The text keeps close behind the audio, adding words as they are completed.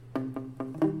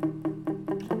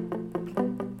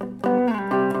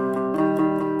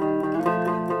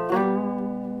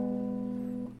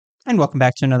welcome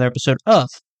back to another episode of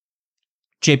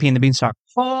JP and the Beanstalk.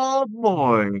 Oh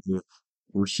boy.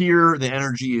 We're here. The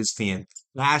energy is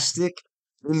fantastic.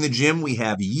 In the gym, we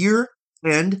have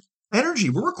year-end energy.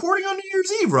 We're recording on New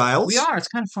Year's Eve, Riles. We are. It's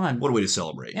kind of fun. What a way to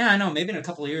celebrate. Yeah, I know. Maybe in a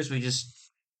couple of years, we'll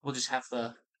just have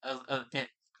the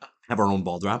Have our own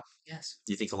ball drop. yes,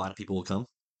 Do you think a lot of people will come?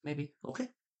 maybe Okay.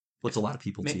 What's a lot of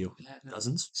people to you?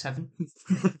 Dozens? 7.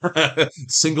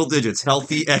 Single digits.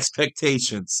 Healthy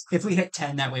expectations. If we hit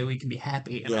 10, that way we can be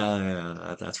happy.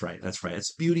 Yeah, that's right. That's right.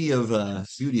 It's beauty of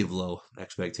low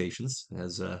expectations,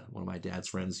 as one of my dad's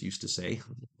friends used to say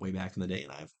way back in the day,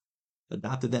 and I've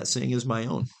adopted that saying as my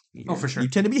own. Oh, for sure. You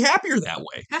tend to be happier that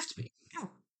way. Have to be.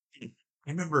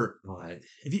 I remember,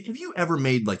 have you ever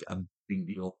made like a big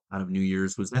deal out of New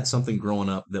Year's? Was that something growing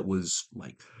up that was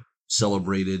like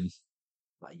celebrated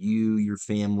by you, your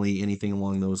family, anything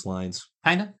along those lines?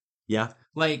 Kind of. Yeah,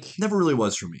 Like, never really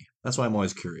was for me. That's why I'm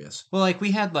always curious. well, like we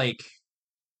had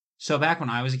so back when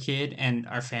I was a kid and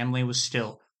our family was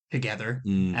still together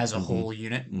as a whole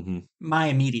unit, my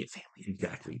immediate family.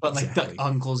 Exactly. But like the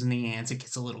uncles and the aunts, it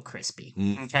gets a little crispy.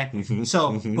 Okay.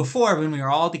 So before, when we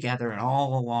were all together and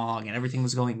all along and everything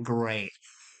was going great,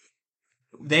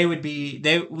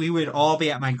 we would all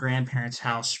be at my grandparents'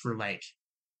 house for like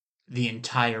the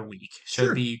entire week. So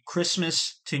it'd be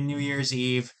Christmas to New Year's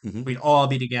Eve. We'd all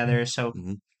be together. So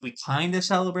we kind of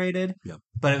celebrated,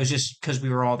 but it was just because we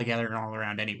were all together and all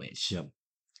around anyways. Yep.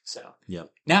 So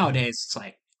nowadays it's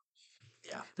like,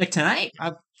 like tonight,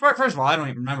 first of all, I don't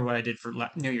even remember what I did for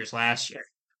New Year's last year.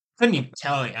 Couldn't even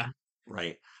tell you.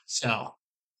 Right. So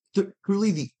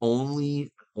truly the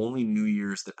only New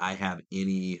Year's that I have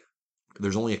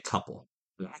there's only a couple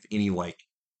that I have any like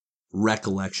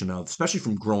recollection of, especially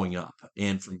from growing up.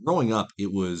 And from growing up,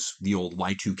 it was the old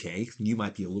Y2K. You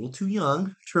might be a little too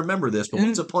young to remember this, but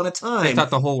once upon a time, I thought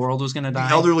the whole world was going to die.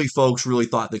 The elderly folks really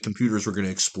thought that computers were going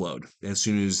to explode as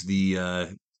soon as the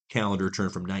calendar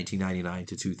turned from 1999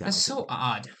 to 2000. That's so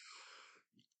odd.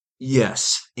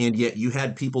 Yes, and yet you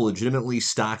had people legitimately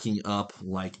stocking up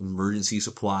like emergency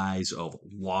supplies of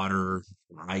water,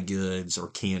 dry goods, or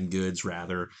canned goods,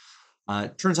 rather.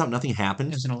 Turns out nothing happened.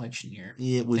 It was an election year.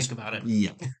 It was. Think about it.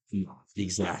 Yeah,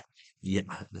 exactly. Yeah.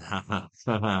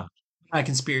 My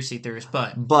conspiracy theorist,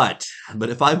 but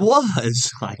if I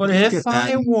was,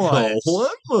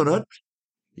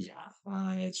 yeah.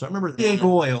 So I remember big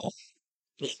oil.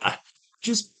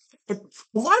 Just a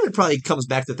lot of it probably comes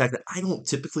back to the fact that I don't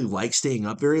typically like staying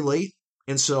up very late.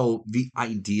 And so the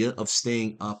idea of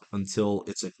staying up until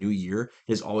it's a new year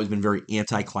has always been very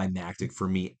anticlimactic for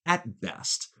me at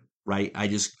best, right?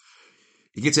 It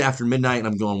gets after midnight and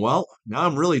I'm going, well, now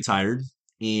I'm really tired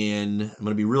and I'm going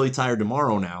to be really tired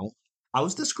tomorrow now. How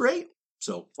is this great?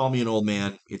 So call me an old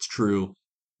man. It's true,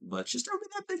 but it's just never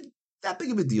been that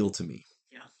big of a deal to me.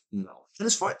 Yeah. No. And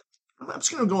it's fun. I'm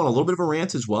just going to go on a little bit of a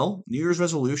rant as well. New Year's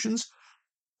resolutions,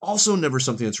 also never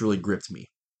something that's really gripped me,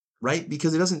 right?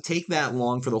 Because it doesn't take that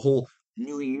long for the whole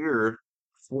New Year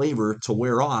flavor to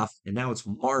wear off. And now it's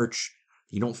March.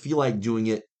 You don't feel like doing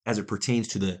it as it pertains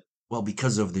to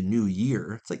because of the new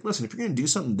year. It's like, listen, if you're going to do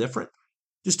something different,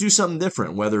 just do something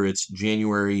different, whether it's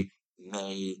January,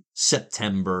 May,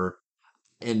 September.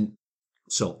 And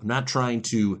so I'm not trying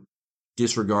to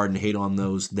disregard and hate on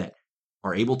those that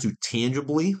are able to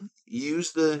tangibly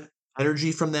use the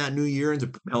energy from that new year into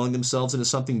propelling themselves into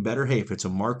something better. Hey, if it's a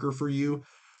marker for you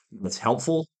that's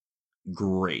helpful,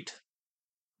 great.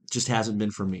 Just hasn't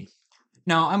been for me.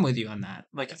 No, I'm with you on that.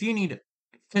 Like if you need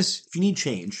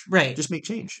change, right, just make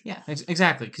change. Yeah,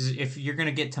 exactly. Because if you're going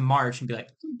to get to March and be like,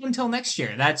 until next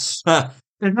year, there's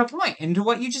no point into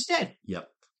what you just did. Yep.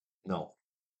 No.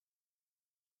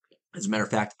 As a matter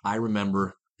of fact, I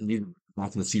remember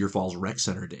back in the Cedar Falls Rec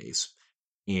Center days,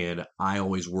 and I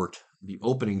always worked the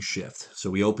opening shift. So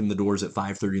we opened the doors at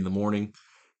 5:30 in the morning,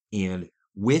 and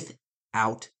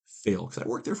without fail, because I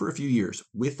worked there for a few years,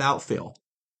 without fail,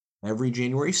 every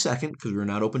January 2nd, because we were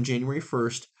not open January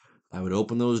 1st, I would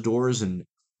open those doors, and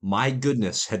my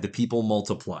goodness, had the people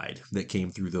multiplied that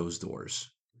came through those doors.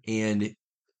 And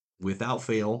without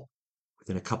fail,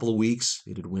 within a couple of weeks,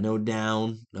 it had winnowed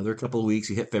down. Another couple of weeks,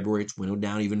 you hit February, it's winnowed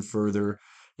down even further.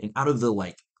 And out of the,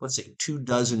 let's say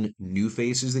 24 new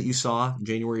faces that you saw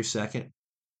January 2nd,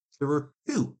 there were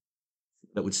 2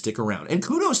 that would stick around. And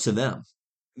kudos to them.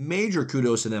 Major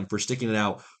kudos to them for sticking it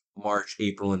out March,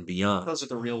 April, and beyond. Those are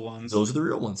the real ones. Those are the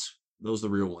real ones. Those are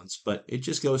the real ones. But it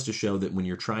just goes to show that when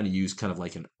you're trying to use kind of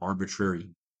like an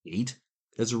arbitrary date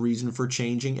as a reason for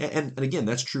changing, and again,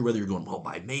 that's true whether you're going, well,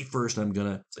 by May 1st,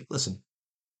 it's like, listen,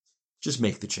 just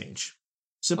make the change.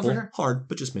 Simple, hard,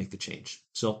 but just make the change.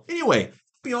 So anyway,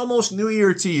 Happy almost New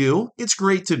Year to you. It's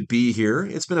great to be here.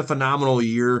 It's been a phenomenal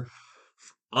year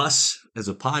for us as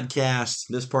a podcast.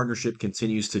 This partnership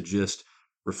continues to just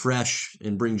refresh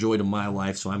and bring joy to my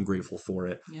life, so I'm grateful for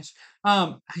it. Yes.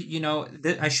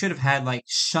 I should have had like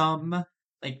some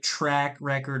like track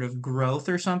record of growth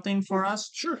or something for us.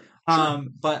 Sure.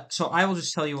 But so I will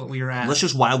just tell you what we were at. Let's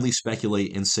just wildly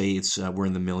speculate and say it's we're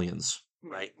in the millions.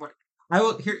 Right. I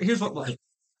will. Here's what we'll do.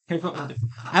 Here's what we'll do.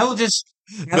 I will just.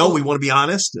 We want to be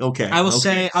honest. Okay. I will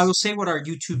say what our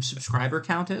YouTube subscriber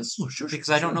count is. Oh, sure, because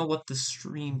I don't know what the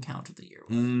stream count of the year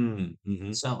was.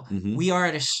 Mm-hmm. So we are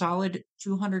at a solid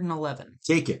 211.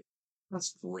 Take it.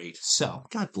 That's great. So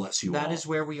God bless you. That is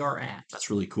where we are at. That's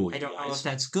really cool. I don't know if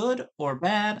that's good or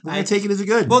bad. I take it as a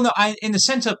good. Well, no, in the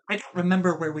sense of I don't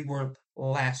remember where we were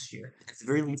last year. At the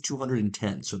very least,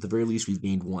 210. So at the very least, we've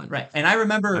gained one. Right, and I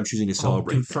remember I'm choosing to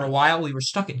celebrate. Dude, for a while, we were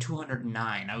stuck at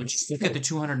 209. I would just look at the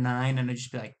 209 and I'd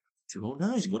just be like,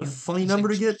 209. What a funny number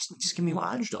to get just give me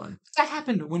lodged on. That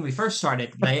happened when we first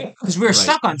started, right? Because we were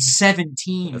stuck on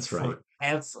 17. That's right.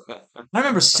 Forever. I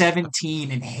remember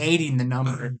 17 and hating the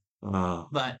number.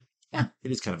 But yeah,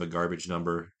 it is kind of a garbage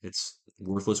number. It's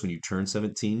worthless when you turn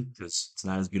 17 because it's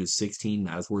not as good as 16,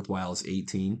 not as worthwhile as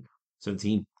 18.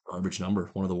 17, garbage number,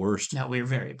 one of the worst. No, we're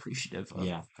very appreciative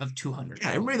of 200.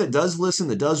 Yeah, everybody that does listen,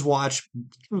 that does watch,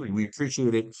 we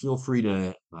appreciate it. Feel free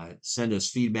to send us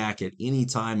feedback at any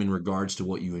time in regards to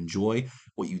what you enjoy,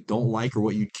 what you don't like, or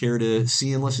what you'd care to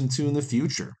see and listen to in the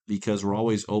future, because we're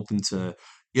always open to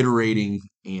iterating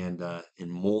and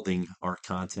molding our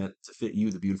content to fit you,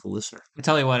 the beautiful listener. I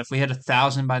tell you what, if we hit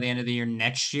 1,000 by the end of the year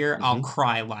next year, I'll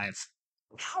cry live.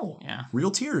 Wow. Yeah. Real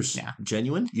tears. Yeah.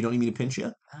 Genuine? You don't need me to pinch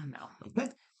you? No.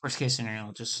 Okay. Worst case scenario,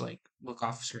 I'll just like look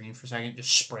off the screen for a second,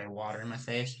 just spray water in my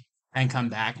face, and come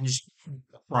back and just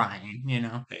crying,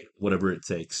 Hey, whatever it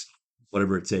takes.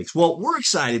 Whatever it takes. Well, we're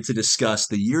excited to discuss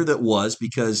the year that was,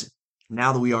 because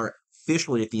now that we are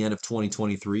officially at the end of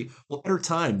 2023, what better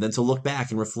time than to look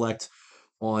back and reflect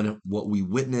on what we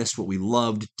witnessed, what we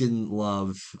loved, didn't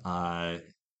love, and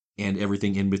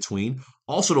everything in between.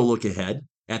 Also to look ahead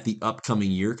at the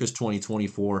upcoming year, because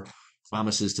 2024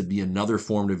 promises to be another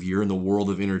formative year in the world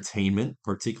of entertainment,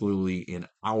 particularly in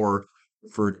our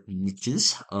preferred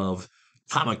niches of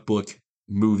comic book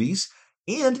movies.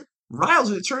 And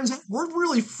Riles, it turns out we're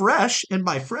really fresh, and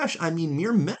by fresh, I mean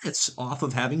mere minutes off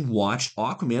of having watched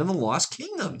Aquaman and the Lost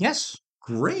Kingdom. Yes.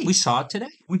 Great. We saw it today.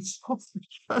 We saw it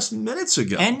just minutes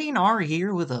ago. Ending our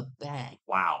year with a bang.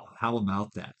 Wow. How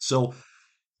about that? So,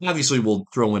 obviously, we'll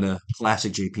throw in a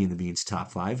classic JP and the Beans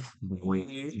top 5.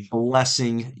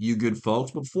 Blessing you good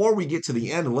folks. Before we get to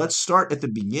the end, let's start at the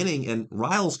beginning. And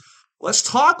Riles, let's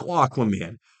talk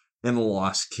Aquaman and the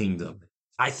Lost Kingdom.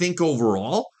 I think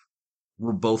overall,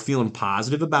 we're both feeling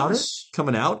positive about it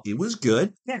coming out. It was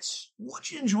good. Yes.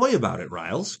 What'd you enjoy about it,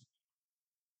 Riles?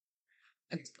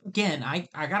 Again, I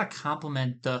gotta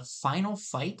compliment the final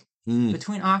fight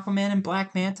between Aquaman and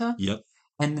Black Manta. Yep.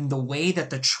 And then the way that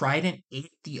the Trident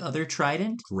ate the other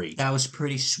Trident. Great. That was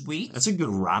pretty sweet. That's a good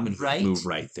Robin Hood move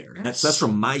right there. Yes. That's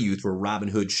from my youth, where Robin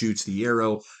Hood shoots the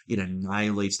arrow, it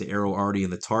annihilates the arrow already in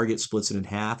the target, splits it in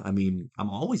half. I mean, I'm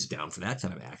always down for that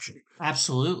kind of action.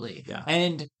 Absolutely. Yeah.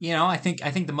 And, I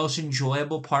think the most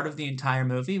enjoyable part of the entire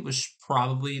movie was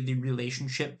probably the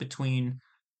relationship between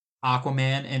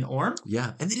Aquaman and Orm.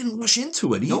 Yeah. And they didn't rush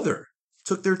into it either.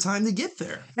 Took their time to get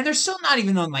there. And they're still not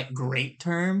even on like great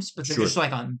terms, but they're just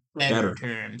like on better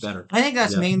terms. Better. I think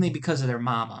that's mainly because of their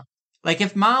mama. Like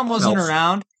if mom wasn't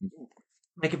around,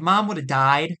 like if mom would have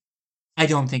died, I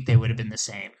don't think they would have been the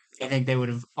same. I think they would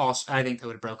have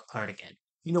broke apart again.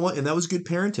 You know what? And that was good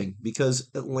parenting, because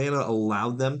Atlanta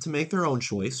allowed them to make their own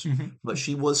choice, but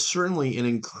she was certainly an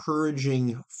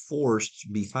encouraging force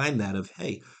behind that of,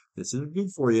 hey, this is good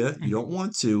for you. You don't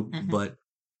want to, but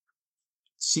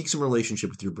seek some relationship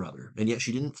with your brother. And yet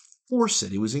she didn't force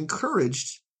it. It was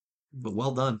encouraged, but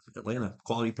well done, Atlanta.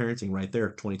 Quality parenting right there,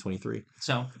 2023.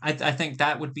 So I think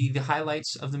that would be the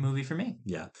highlights of the movie for me.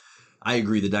 Yeah, I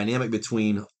agree. The dynamic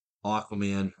between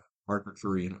Aquaman, Harper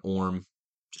Curry, and Orm.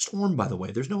 Just Orm, by the way.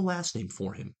 There's no last name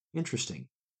for him. Interesting.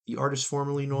 The artist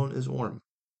formerly known as Orm.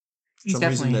 He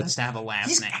definitely has to have a last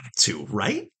name. He's got to,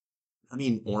 right? I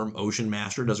mean, Orm Ocean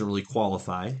Master doesn't really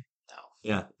qualify.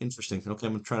 Yeah, interesting. Okay,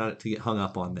 I'm going to try not to get hung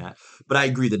up on that. But I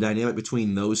agree, the dynamic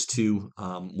between those two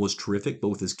was terrific,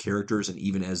 both as characters and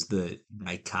even as the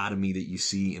dichotomy that you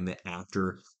see in the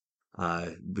actor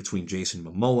between Jason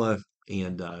Momoa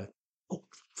and,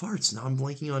 farts, now I'm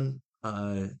blanking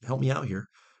on, help me out here,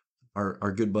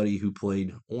 our good buddy who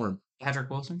played Orm. Patrick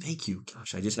Wilson? Thank you.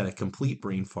 Gosh, I just had a complete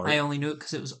brain fart. I only knew it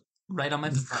because it was right on my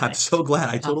I'm thigh. so glad.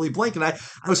 I totally blanked. And I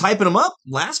was hyping him up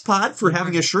last pod for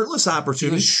having a shirtless He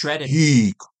opportunity. was shredded.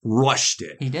 He crushed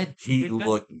it. He did. He did good.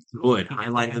 looked good. He did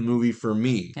Highlight good. the movie for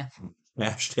me. Yeah.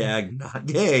 Hashtag not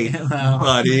gay, Well,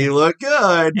 but he looked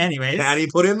good. anyways, And he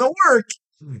put in the work.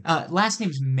 last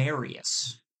name's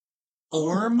Marius.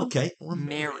 Orm. Okay.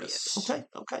 Marius. Okay.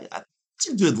 That's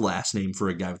a good last name for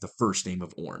a guy with the first name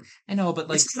of Orm. I know, but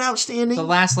like Is it outstanding? the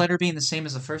last letter being the same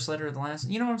as the first letter of the last.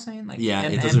 You know what I'm saying? Like Yeah,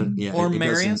 it M- doesn't. M Yeah, or it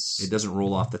Marius. doesn't. It doesn't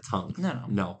roll off the tongue.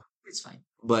 No, it's fine.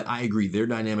 But I agree. Their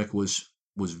dynamic was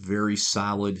very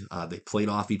solid. They played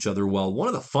off each other well. One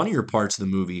of the funnier parts of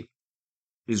the movie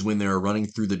is when they're running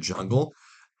through the jungle,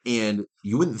 and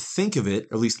you wouldn't think of it,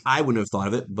 or at least I wouldn't have thought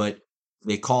of it, but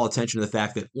they call attention to the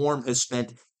fact that Orm has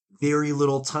spent very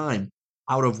little time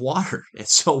out of water. And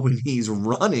so when he's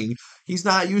running, he's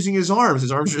not using his arms.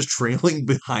 His arms are just trailing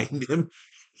behind him.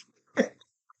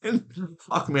 And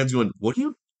Aquaman's going, "What are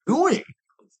you doing?"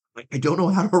 Like, "I don't know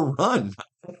how to run."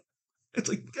 It's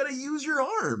like, you gotta use your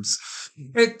arms.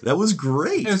 That was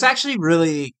great. It was actually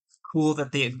really cool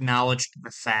that they acknowledged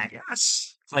the fact.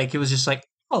 Yes. Like, it was just like,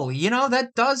 oh,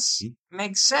 that does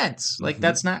make sense. Like, Mhm.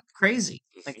 that's not crazy.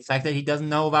 Like, the fact that he doesn't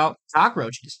know about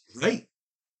cockroaches. Right.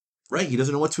 He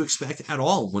doesn't know what to expect at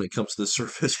all when it comes to the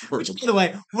surface world. Which, by the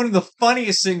way, one of the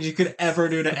funniest things you could ever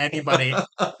do to anybody. No,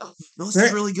 this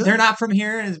is really good. They're not from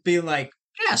here, and it's being like,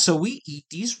 yeah, so we eat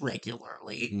these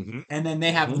regularly. Mm-hmm. And then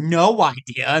they have no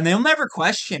idea, and they'll never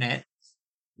question it.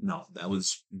 No, that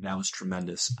was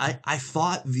tremendous. I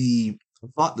thought the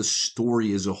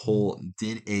story as a whole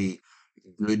did a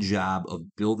good job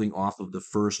of building off of the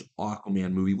first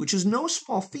Aquaman movie, which is no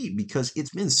small feat because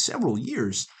it's been several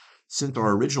years since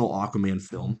our original Aquaman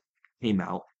film came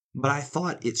out. But I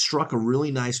thought it struck a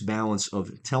really nice balance of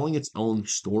telling its own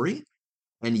story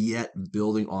and yet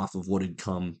building off of what had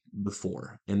come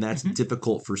before. And that's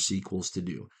difficult for sequels to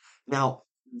do. Now,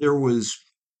 here's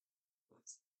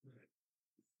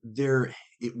the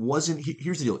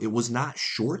deal. It was not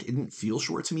short. It didn't feel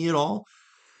short to me at all.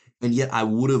 And yet I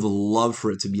would have loved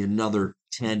for it to be another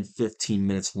 10, 15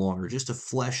 minutes longer, just to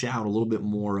flesh out a little bit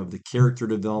more of the character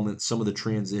development, some of the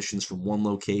transitions from one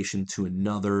location to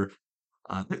another.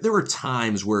 There were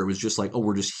times where it was just like, oh,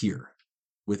 we're just here,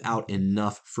 without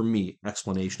enough, for me,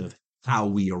 explanation of how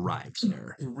we arrived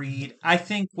there. Read. I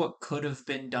think what could have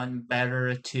been done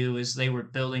better, too, is they were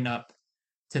building up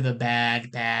to the bad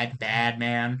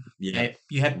man. Yeah.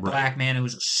 You had Black Man, who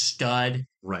was a stud.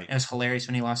 Right. It was hilarious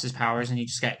when he lost his powers and he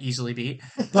just got easily beat.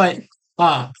 But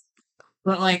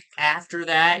like after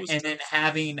that, and then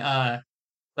having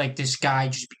like this guy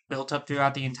just be built up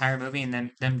throughout the entire movie, and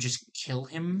then them just kill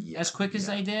him as quick as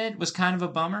they did was kind of a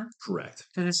bummer. Correct.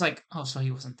 Because it's like, oh, so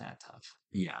he wasn't that tough.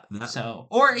 Yeah. So,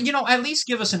 or at least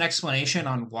give us an explanation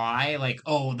on why. Like,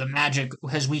 oh, the magic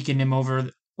has weakened him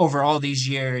over all these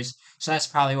years, so that's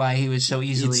probably why he was so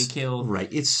easily killed. Right.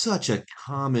 It's such a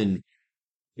common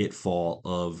pitfall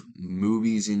of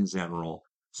movies in general.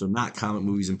 So not comic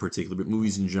movies in particular, but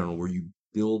movies in general, where you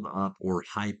build up or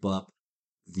hype up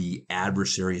the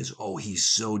adversary as, oh, he's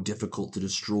so difficult to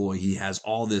destroy. He has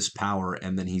all this power,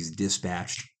 and then he's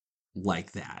dispatched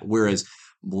like that. Whereas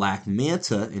Black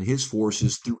Manta and his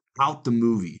forces throughout the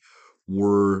movie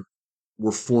were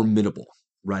formidable,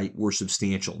 right? Were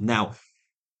substantial. Now,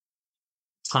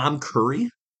 Tom Curry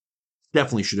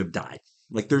definitely should have died.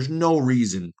 Like, there's no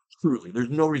reason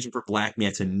for Black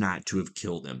Manta not to have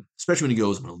killed him. Especially when he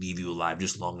goes, "I'm going to leave you alive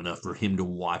just long enough for him to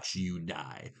watch you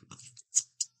die."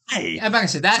 Hey, I'm not gonna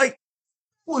say that. Like,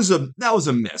 that was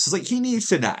a miss. It's like, he needs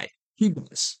to die. He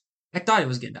does. I thought he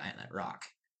was gonna die on that rock,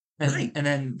 and, Right. and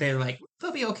then they're like,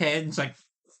 "They'll be okay." And it's like,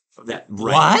 Right.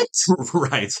 What?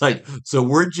 Right. It's like, so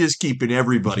we're just keeping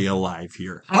everybody alive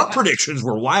here. Our predictions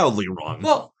were wildly wrong.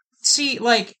 Well, see,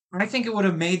 like, I think it would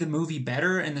have made the movie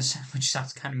better in the sense, which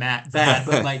sounds kind of bad,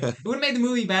 but like, it would have made the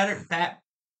movie better. It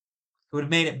would have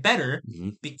made it better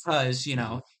because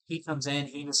he comes in,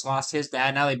 he just lost his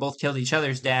dad. Now they both killed each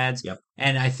other's dads. Yep.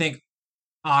 And I think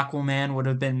Aquaman would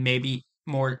have been maybe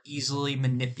more easily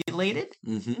manipulated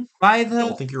by the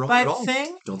Don't think you're wrong at all.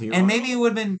 thing. Don't think you're and wrong maybe at it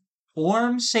would have been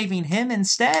Orm saving him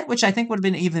instead, which I think would have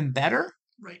been even better.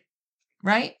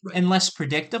 Right? And less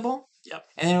predictable. Yep.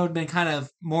 And then it would have been kind of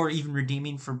more even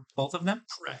redeeming for both of them.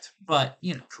 Correct. But,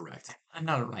 Correct. I'm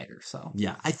not a writer, so.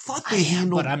 Yeah, I thought they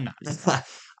handled. But I'm not.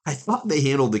 I thought they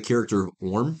handled the character of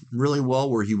Orm really well,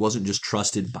 where he wasn't just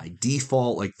trusted by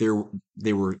default. Like,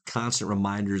 they were constant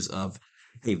reminders of,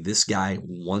 hey, this guy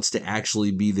wants to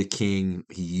actually be the king.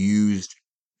 He used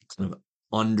kind of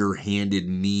underhanded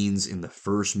means in the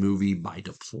first movie by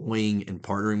deploying and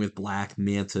partnering with Black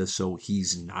Manta, so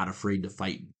he's not afraid to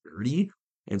fight dirty.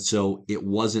 And so it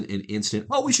wasn't an instant,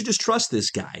 oh, we should just trust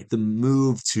this guy. The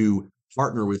move to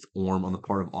partner with Orm on the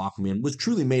part of Aquaman was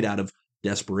truly made out of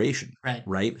desperation, Right.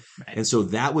 right? Right. And so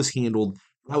that was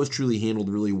truly handled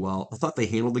really well. I thought they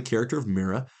handled the character of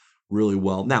Mira really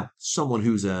well. Now, someone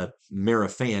who's a Mira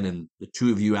fan, and the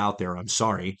two of you out there, I'm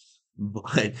sorry,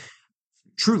 but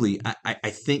truly, I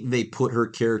think they put her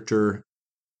character,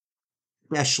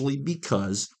 especially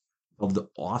because of the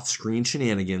off-screen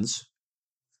shenanigans,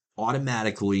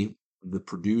 automatically the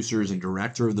producers and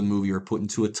director of the movie are put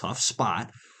into a tough spot.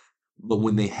 But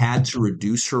when they had to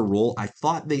reduce her role, I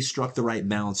thought they struck the right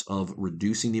balance of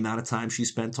reducing the amount of time she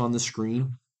spent on the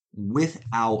screen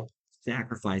without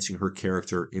sacrificing her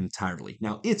character entirely.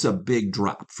 Now, it's a big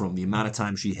drop from the amount of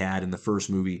time she had in the first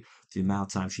movie to the amount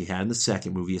of time she had in the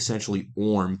second movie. Essentially,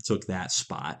 Orm took that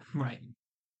spot. Right.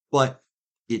 But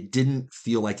it didn't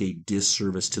feel like a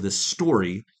disservice to the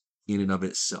story in and of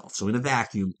itself. So in a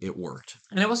vacuum, it worked.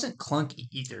 And it wasn't clunky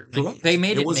either. Correct. They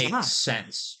made It it was make not.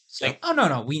 sense. It's Yep. like, oh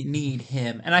no, we need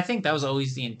him. And I think that was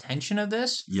always the intention of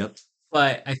this. Yep.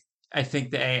 But I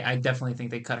definitely think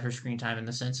they cut her screen time in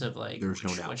the sense of like There's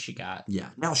no doubt. what she got. Yeah.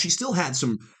 Now, she still had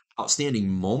some outstanding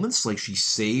moments, like she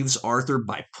saves Arthur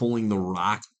by pulling the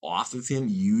rock off of him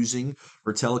using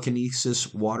her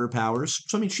telekinesis water powers.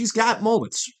 So, I mean, she's got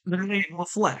moments. They're a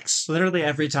flex. Literally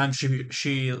every time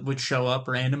she would show up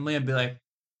randomly, I'd be like,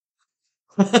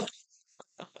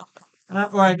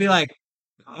 or I'd be like,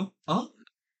 oh,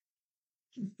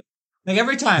 like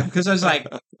every time, because I was like,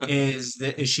 is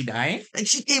she dying? And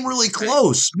she came really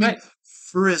close. I mean, Right.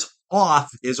 for as off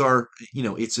as our,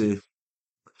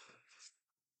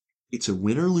 it's a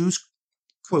win or lose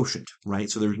quotient, right?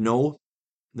 So there's no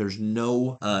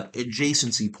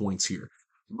adjacency points here.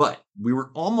 But we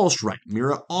were almost right.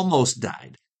 Mira almost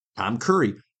died. Tom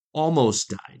Curry almost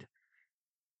died.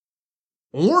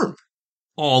 Orm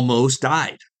almost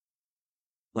died.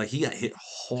 Like, he got hit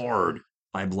hard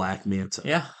by Black Manta.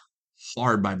 Yeah.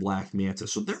 Hard by Black Manta.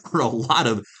 So there were a lot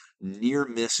of near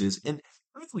misses. And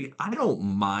frankly, I don't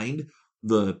mind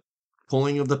the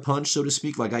pulling of the punch, so to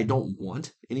speak. Like, I don't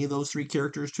want any of those three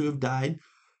characters to have died.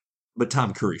 But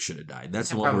Tom Curry should have died. That's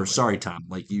the one where, probably. sorry, Tom,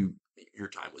 like, your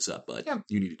time was up, but Yeah.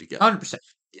 you needed to go. 100%.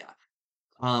 Yeah.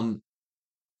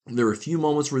 There were a few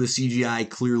moments where the CGI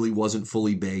clearly wasn't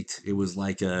fully baked. It was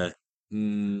like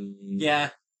Yeah,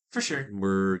 for sure.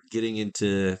 we're getting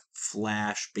into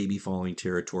Flash baby falling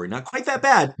territory. Not quite that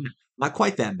bad. Not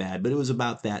quite that bad, but it was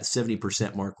about that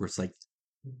 70% mark where it's like,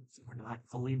 we're not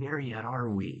fully there yet, are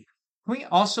we? We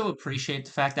also appreciate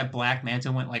the fact that Black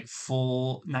Manta went like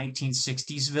full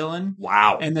 1960s villain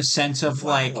Wow. in the sense of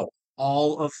like Wow.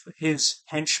 all of his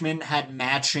henchmen had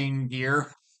matching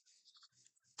gear.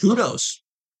 Kudos.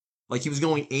 Like, he was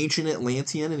going ancient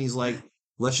Atlantean, and he's like,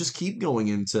 let's just keep going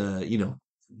into,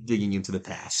 digging into the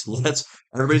past.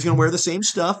 Everybody's going to wear the same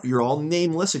stuff. You're all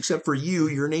nameless except for you.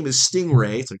 Your name is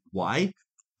Stingray. It's like, why?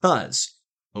 Because.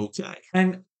 Okay.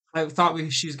 And I thought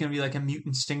she was going to be like a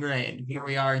mutant stingray, and here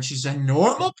we are, and she's a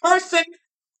normal person.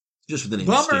 Just with the name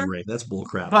Bummer. Stingray. That's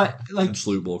bullcrap. But like,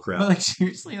 Absolute bullcrap. but like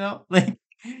seriously though, like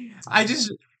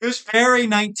it was very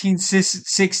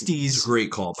 1960s It's a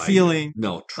great call by feeling. you.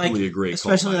 No, truly a great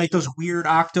call. Especially like those weird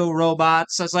octo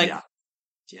robots. I was like,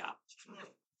 Yeah.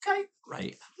 okay,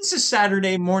 Right. this is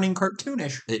Saturday morning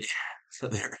cartoonish.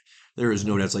 There is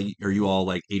no doubt. It's like, are you all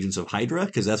like agents of Hydra?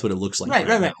 Because that's what it looks like. Right.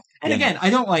 now. And Yeah. again,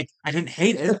 I didn't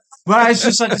hate it, but I was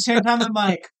just at the same time, I'm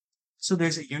like, so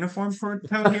there's a uniform for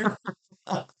it out here?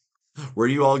 Where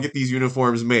do you all get these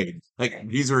uniforms made? Like,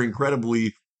 these are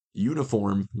incredibly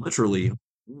uniform, literally.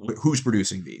 Who's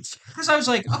producing these? Because I was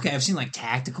like, okay, I've seen like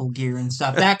tactical gear and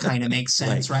stuff. That kind of makes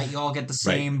sense, right? You all get the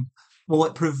same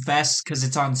bulletproof vests because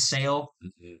it's on sale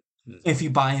if you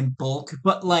buy in bulk.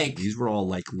 But like, these were all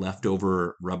like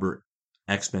leftover rubber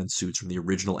X-Men suits from the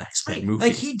original X-Men right, movie.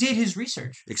 like he did his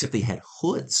research. Except they had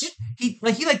hoods. He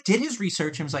did his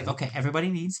research and was like, okay, everybody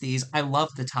needs these. I love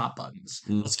the top buttons.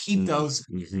 Let's keep those.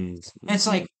 And it's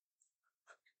like,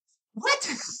 what?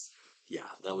 Yeah,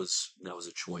 that was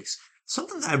a choice.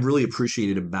 Something that I've really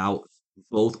appreciated about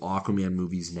both Aquaman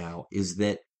movies now is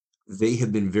that they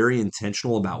have been very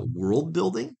intentional about world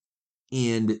building,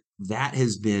 and that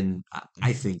has been,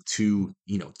 I think, to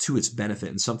its benefit,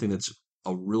 and something that's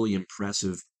a really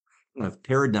impressive kind of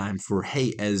paradigm for,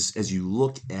 hey, as you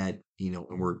look at, and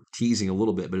we're teasing a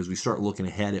little bit, but as we start looking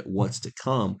ahead at what's to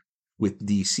come with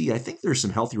DC, I think there's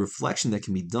some healthy reflection that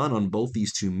can be done on both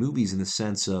these two movies in the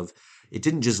sense of it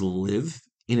didn't just live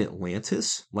in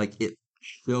Atlantis, like it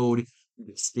showed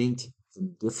distinct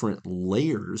different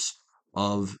layers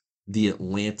of the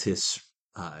Atlantis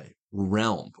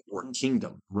realm or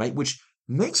kingdom, right? Which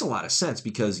Makes a lot of sense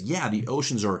because, yeah, the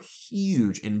oceans are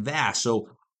huge and vast. So,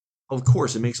 of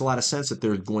course, it makes a lot of sense that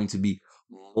there's going to be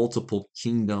multiple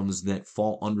kingdoms that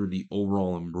fall under the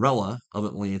overall umbrella of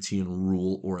Atlantean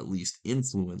rule or at least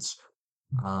influence.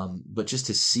 But just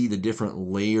to see the different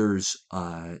layers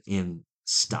and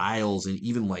styles and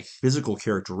even like physical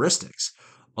characteristics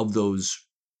of those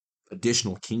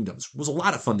additional kingdoms was a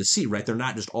lot of fun to see, right? They're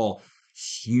not just all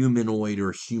humanoid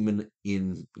or human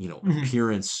in, Mhm.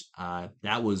 appearance.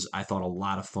 That was, I thought, a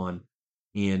lot of fun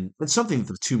and something that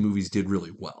the two movies did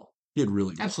really well. Did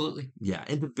really well. Absolutely. Yeah,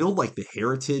 and to build like the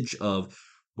heritage of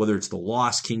whether it's the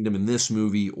Lost Kingdom in this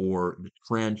movie or the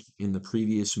Trench in the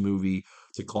previous movie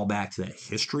to call back to that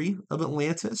history of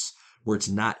Atlantis, where it's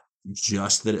not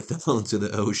just that it fell into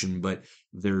the ocean, but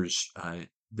there's uh,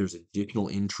 there's additional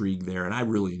intrigue there, and I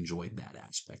really enjoyed that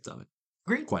aspect of it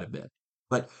Great. quite a bit.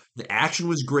 But the action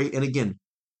was great, and again,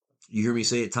 you hear me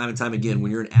say it time and time again.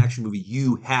 When you're an action movie,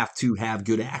 you have to have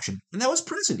good action, and that was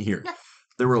present here. Yeah.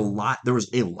 There was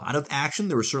a lot of action.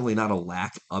 There was certainly not a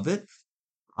lack of it.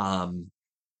 Um,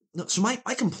 no, so my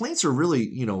complaints are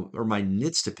really, or my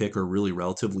nits to pick are really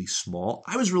relatively small.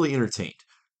 I was really entertained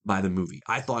by the movie.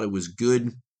 I thought it was good,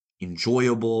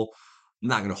 enjoyable. I'm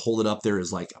not going to hold it up there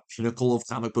as like a pinnacle of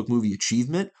comic book movie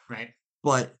achievement, Right.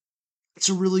 but it's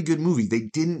a really good movie. They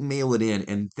didn't mail it in,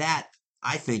 and that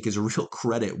I think is a real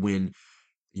credit when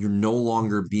you're no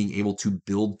longer being able to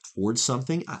build towards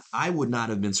something. I would not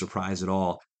have been surprised at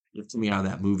all if coming out of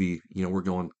that movie, we're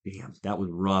going, damn, that was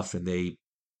rough, and they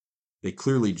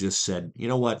clearly just said, you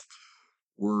know what,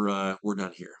 we're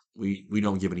done here. We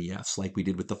don't give any Fs like we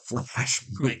did with the Flash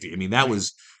Right. movie. I mean, that Right.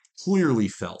 was clearly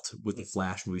felt with the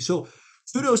Flash movie. So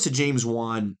kudos to James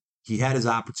Wan. He had his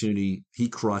opportunity. He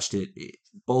crushed it.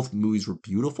 Both movies were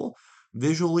beautiful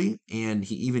visually, and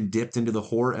he even dipped into the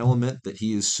horror element that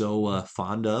he is so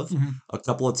fond of Mhm. a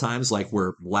couple of times, like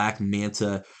where Black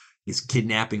Manta is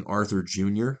kidnapping Arthur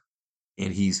Jr.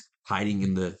 and he's hiding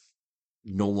in the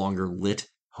no longer lit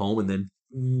home, and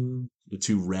then the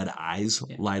two red eyes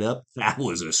Yeah. light up. That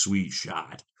was a sweet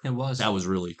shot. It was. That was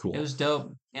really It cool. was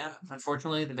dope. Yeah.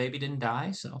 Unfortunately, the baby didn't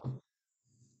die, so.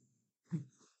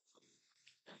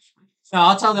 No,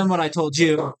 I'll tell them what I told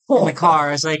you in the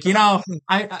car. It's like,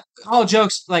 all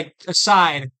jokes like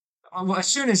aside, as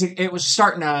soon as it was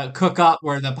starting to cook up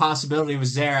where the possibility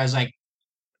was there, I was like,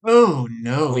 oh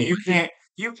no, you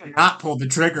cannot pull the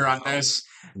trigger on this.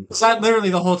 So I literally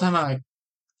the whole time I'm like,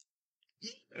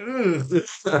 ugh,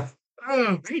 ugh.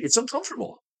 Hey, it's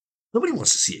uncomfortable. Nobody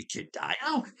wants to see a kid die.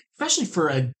 No, especially for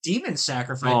a demon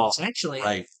sacrifice, Oh, essentially.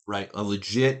 right. A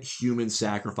legit human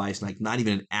sacrifice, like not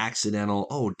even an accidental,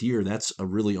 oh dear, that's a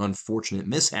really unfortunate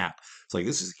mishap. It's like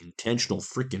this is intentional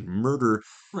freaking murder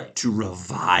Right. to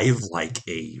revive like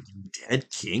a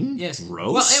dead king? Yes.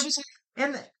 Gross. Well, it was,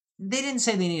 and they didn't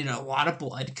say they needed a lot of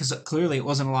blood because clearly it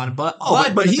wasn't a lot of blood. Oh,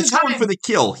 but at the he's going time- for the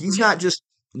kill. He's not just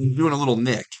doing a little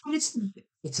nick. But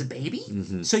it's a baby,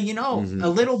 Mhm. so Mhm. a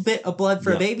little bit of blood for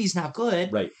Yeah. a baby's not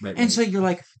good, Right. and so you're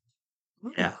like,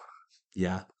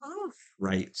 Yeah. oh.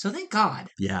 Right. So thank God.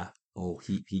 Yeah. Oh,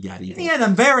 he got In evil. the end,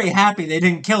 I'm very happy they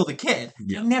didn't kill the kid.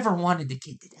 Yeah. I never wanted the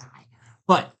kid to die,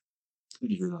 but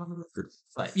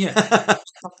yeah,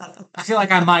 I feel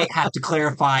like I might have to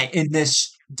clarify in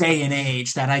this day and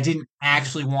age that I didn't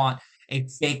actually want a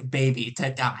fake baby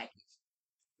to die.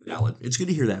 Valid. It's good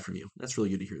to hear that from you. That's really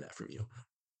good to hear that from you.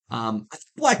 I think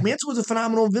Black Manta was a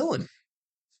phenomenal villain.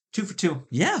 2 for 2.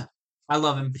 Yeah, I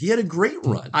love him. he had a great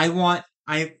run.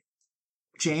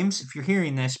 James, if you're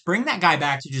hearing this, bring that guy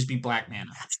back to just be Black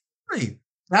Manta. Right.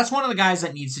 That's one of the guys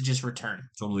that needs to just return.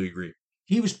 Totally agree.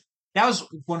 That was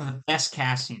one of the best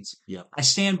castings. Yeah. I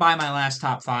stand by my last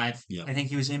top 5. Yeah. I think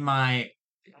he was in my,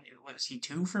 what was he,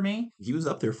 2 for me? He was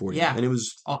up there for you. Yeah. And it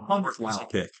was a 100%. worthwhile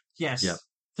pick. Yes. Yeah.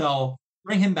 So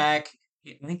bring him back.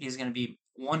 I think he's going to be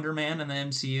Wonder Man in the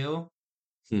MCU.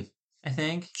 I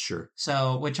think. Sure.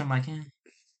 So, which I'm like,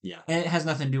 Yeah. it has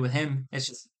nothing to do with him. It's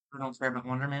just I don't care about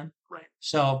Wonder Man. Right.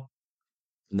 So,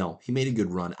 No, he made a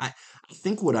good run. I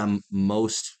think what I'm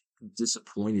most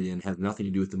disappointed in has nothing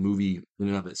to do with the movie in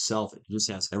and of itself. It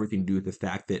just has everything to do with the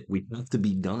fact that we have to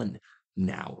be done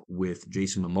now with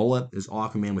Jason Momoa as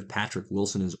Aquaman, with Patrick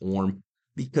Wilson as Orm,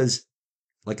 because,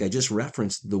 like I just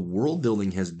referenced, the world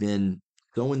building has been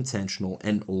so intentional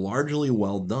and largely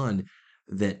well done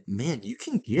that, man, you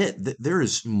can there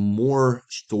is more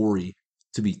story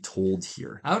to be told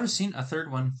here. I would have seen a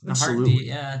third one. A Absolutely. heartbeat,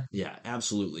 yeah. Yeah,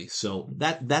 absolutely. So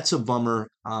that's a bummer.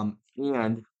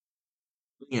 And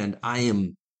I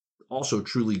am also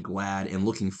truly glad and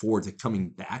looking forward to coming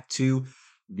back to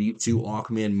the two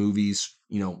Aquaman movies,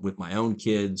 with my own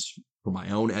kids, for my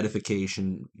own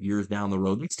edification years down the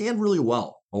road. They stand really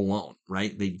well alone,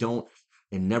 right? They don't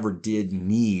and never did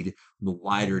need the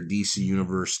wider DC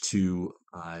universe to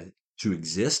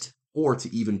exist or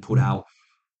to even put out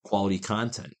quality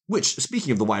content. Which,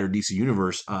 speaking of the wider DC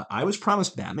universe, I was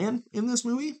promised Batman in this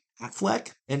movie,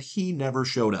 Affleck, and he never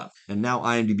showed up. And now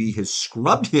IMDb has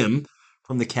scrubbed him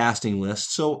from the casting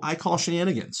list, so I call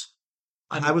shenanigans.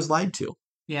 I was lied to.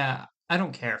 Yeah, I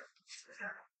don't care.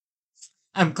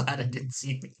 I'm glad I didn't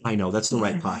see it. I know, that's the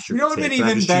right posture. You know what would to be take, but I'm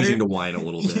even just better? choosing to whine a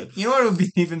little bit. You know what would be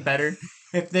even better?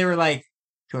 If they were like,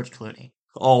 George Clooney.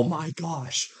 Oh my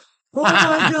gosh. Oh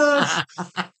my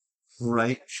gosh.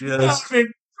 Right? That would Just have been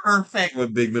perfect. a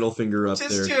big middle finger up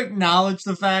Just there. to acknowledge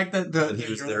the fact that the That he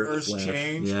was there in the universe flesh.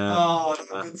 changed. Yeah. Oh,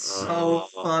 that would be so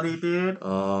funny, dude.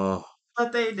 Oh,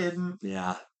 But they didn't.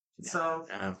 yeah. So,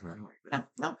 Yeah.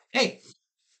 no. Hey,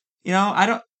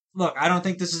 I don't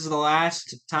think this is the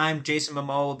last time Jason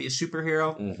Momoa will be a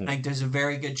superhero. Mhm. I think there's a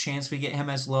very good chance we get him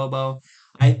as Lobo.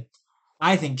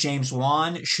 I think James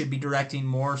Wan should be directing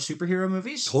more superhero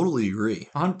movies. Totally agree.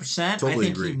 100%. Totally I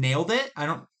think agree. he nailed it.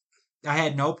 I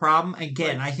had no problem.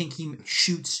 Again, Right. I think he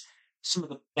shoots some of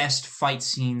the best fight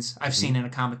scenes I've seen in a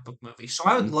comic book movie. So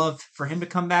I would Mhm. love for him to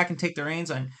come back and take the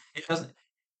reins on it. Doesn't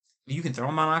You can throw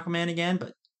him on Aquaman again,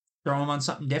 but throw him on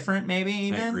something different maybe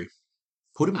even. I agree.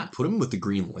 Put him with the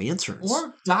Green Lanterns.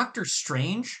 Or Doctor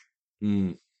Strange.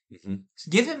 Mm-hmm.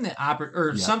 Give him the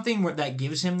Yep. something that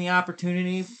gives him the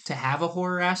opportunity to have a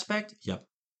horror aspect. Yep.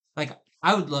 Like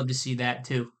I would love to see that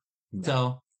too. Yeah.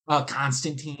 So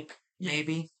Constantine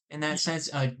maybe in that sense.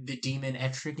 The demon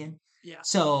Etrigan. Yeah.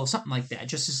 So something like that.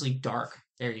 Justice League Dark.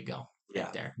 There you go. Yeah.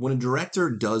 Right there. When a director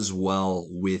does well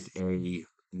with a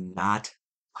not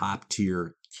top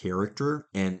tier character,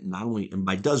 and not only, and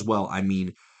by does well, I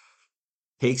mean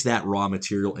takes that raw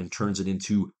material and turns it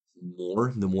into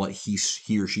more than what he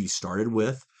or she started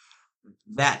with.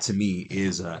 That to me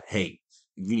is hey,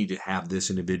 you need to have this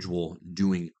individual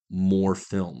doing more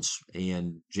films.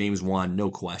 And James Wan, no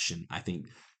question, I think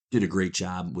did a great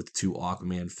job with the 2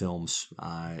 Aquaman films.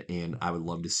 And I would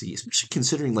love to see, especially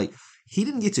considering like he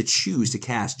didn't get to choose to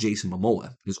cast Jason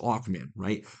Momoa as Aquaman,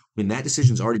 right? When that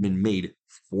decision's already been made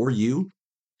for you,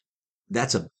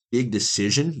 that's a big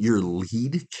decision. Your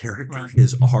lead character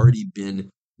has already been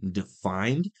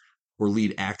defined, or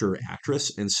lead actor or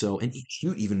actress. And so, and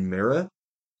shoot, even Mara,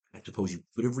 I suppose you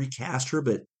could have recast her,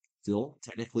 but still,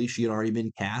 technically, she had already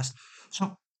been cast.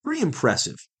 So, pretty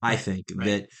impressive, I think,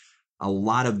 that a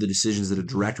lot of the decisions that a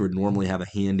director would normally have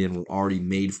a hand in were already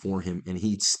made for him, and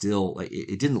he still, like,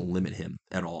 it didn't limit him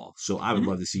at all. So, I would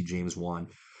love to see James Wan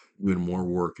doing more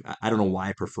work. I don't know why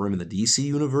I prefer him in the DC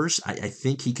universe. I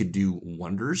think he could do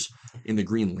wonders in the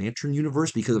Green Lantern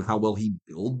universe because of how well he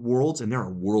builds worlds, and there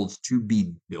are worlds to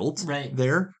be built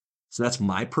there. So that's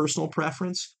my personal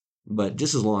preference. But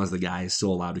just as long as the guy is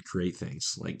still allowed to create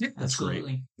things, like that's great.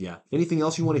 Yeah. Anything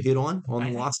else you want to hit on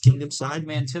the Lost Kingdom side?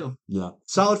 Man, too. Yeah.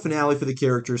 Solid finale for the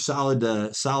character.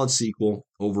 Solid sequel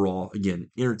overall. Again,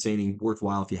 entertaining,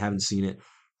 worthwhile if you haven't seen it.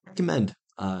 Recommend.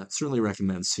 Certainly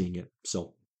recommend seeing it.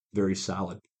 So very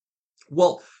solid.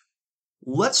 Well,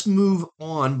 let's move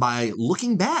on by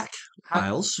looking back,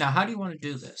 Miles. Now, how do you want to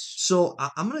do this? So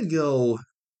I'm going to go,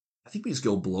 I think we just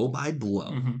go blow by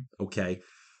blow. Okay.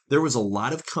 There was a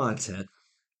lot of content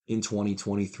in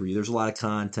 2023. There's a lot of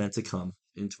content to come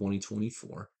in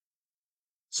 2024.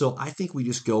 So I think we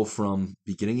just go from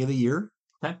beginning of the year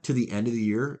to the end of the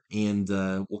year, and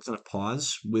we'll kind of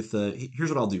pause with, here's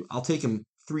what I'll do. I'll take them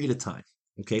 3 at a time.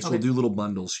 Okay, so we'll do little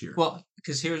bundles here. Well,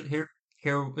 because here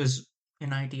is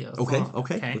an idea. Okay,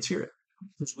 let's hear it.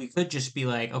 Because we could just be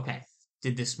like, okay,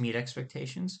 did this meet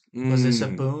expectations? Was this a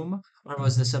boom or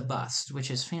was this a bust?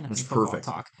 Which is fantasy football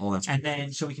talk. Oh, that's and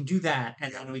then so we can do that,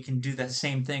 and then we can do the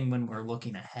same thing when we're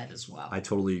looking ahead as well. I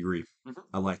totally agree.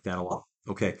 I like that a lot.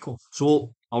 Okay, cool.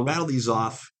 So I'll rattle these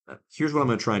off. Here's what I'm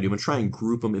going to try and do. I'm going to try and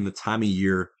group them in the time of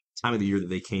the year that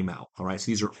they came out. All right, so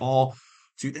these are all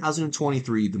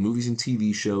 2023, the movies and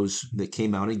TV shows that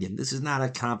came out. Again, this is not a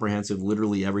comprehensive,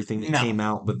 literally everything that came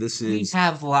out, but this is... We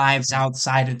have lives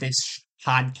outside of this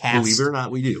podcast. Believe it or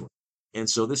not, we do. And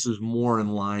so this is more in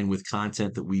line with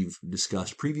content that we've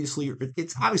discussed previously.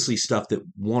 It's obviously stuff that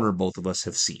one or both of us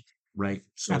have seen, right?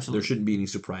 So there shouldn't be any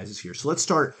surprises here. So let's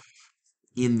start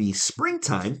in the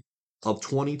springtime of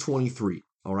 2023.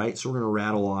 All right, so we're going to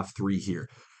rattle off 3 here.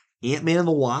 Ant-Man and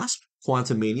the Wasp,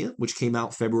 Quantumania, which came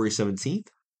out February 17th.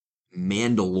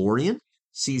 Mandalorian,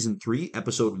 Season 3,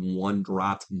 Episode 1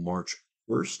 dropped March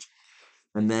 1st.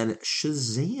 And then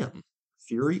Shazam,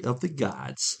 Fury of the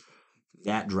Gods,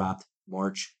 that dropped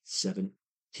March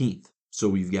 17th. So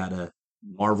we've got a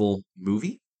Marvel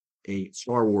movie, a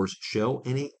Star Wars show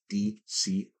and a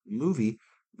DC movie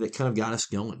that kind of got us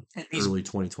going early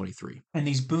 2023. And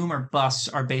these boom or busts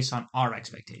are based on our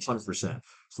expectations. 100%.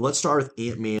 So let's start with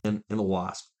Ant-Man and the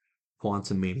Wasp,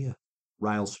 Quantumania.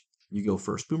 Riles, you go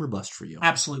first. Boom or bust for you?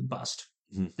 Absolute bust.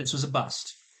 This was a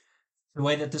bust. The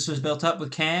way that this was built up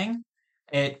with Kang,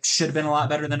 it should have been a lot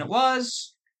better than it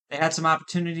was. They had some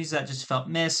opportunities that just felt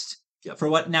missed. Yep. For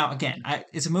what now? Again,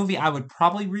 it's a movie I would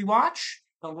probably rewatch.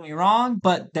 Don't get me wrong,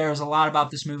 but there's a lot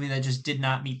about this movie that just did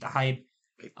not meet the hype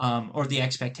or the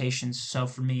expectations. So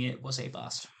for me, it was a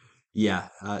bust. Yeah,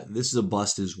 this is a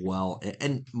bust as well.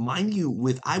 And mind you,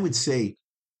 with I would say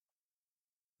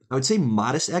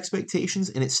modest expectations,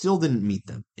 and it still didn't meet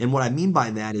them. And what I mean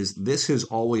by that is this has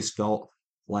always felt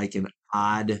like an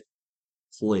odd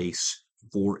place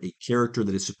for a character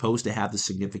that is supposed to have the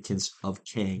significance of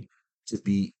Kang to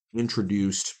be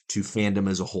introduced to fandom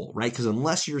as a whole, right? Because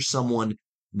unless you're someone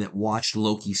that watched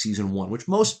Loki season 1, which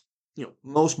most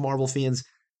Marvel fans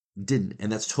didn't, and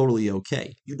that's totally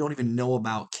okay. You don't even know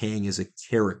about Kang as a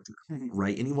character,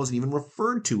 right? And he wasn't even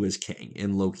referred to as Kang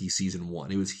in Loki season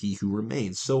 1. It was He Who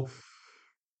Remains. So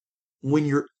when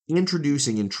you're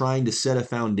introducing and trying to set a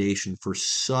foundation for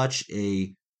such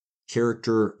a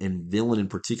character and villain in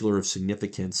particular of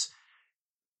significance,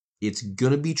 it's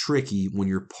going to be tricky when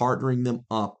you're partnering them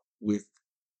up with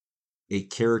a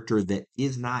character that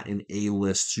is not an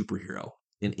A-list superhero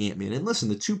in Ant-Man. And listen,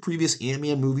 the 2 previous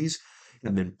Ant-Man movies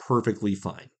have been perfectly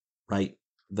fine, right?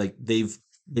 Like they've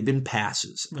been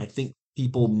passes. I think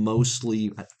people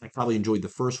mostly, I probably enjoyed the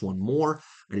first one more.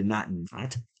 I did not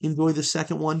enjoy the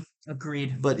second one.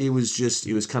 Agreed. But it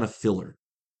was kind of filler.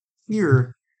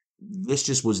 Here, this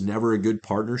just was never a good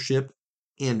partnership.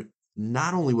 And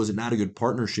not only was it not a good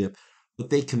partnership, but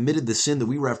they committed the sin that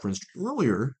we referenced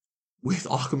earlier with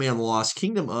Aquaman the Lost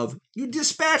Kingdom of you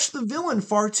dispatched the villain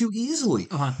far too easily.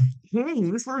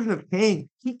 Kang, this version of Kang,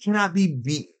 he cannot be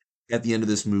beaten at the end of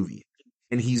this movie.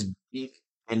 And he's beaten.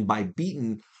 And by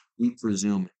beaten, we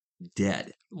presume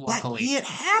dead. Luckily. That can't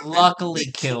happen. Luckily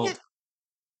killed.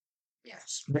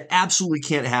 Yes. That absolutely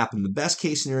can't happen. The best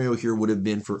case scenario here would have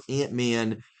been for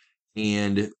Ant-Man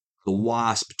and the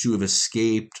Wasp to have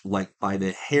escaped like by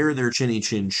the hair of their chinny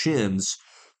chin chims,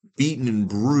 beaten and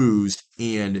bruised,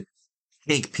 and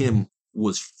Hank Pym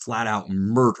was flat out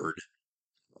murdered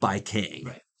by Kang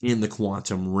in the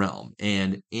quantum realm.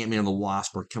 And Ant-Man and the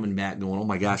Wasp are coming back going, oh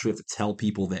my gosh, we have to tell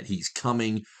people that he's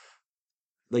coming.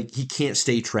 Like, he can't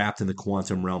stay trapped in the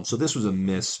quantum realm. So this was a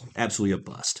miss, absolutely a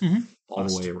bust all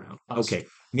the way around. Okay,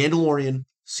 Mandalorian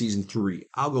Season 3.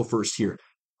 I'll go first here.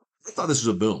 I thought this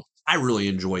was a boom. I really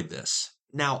enjoyed this.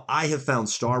 Now, I have found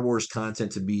Star Wars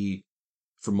content to be,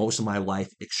 for most of my life,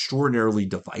 extraordinarily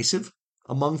divisive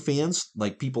among fans.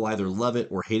 Like, people either love it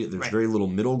or hate it. There's very little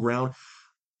middle ground.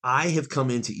 I have come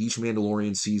into each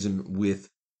Mandalorian season with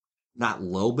not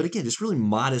low, but again, just really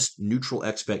modest, neutral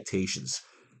expectations.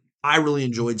 I really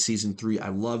enjoyed Season 3. I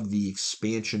loved the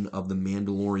expansion of the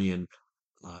Mandalorian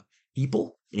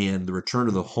people and the return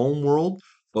to the home world.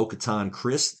 Bo-Katan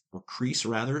Kryze,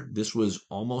 rather. This was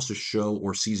almost a show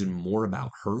or season more about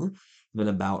her than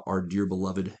about our dear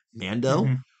beloved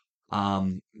Mando.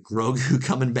 Grogu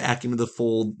coming back into the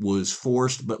fold was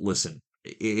forced, but listen,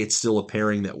 it's still a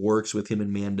pairing that works with him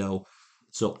and Mando.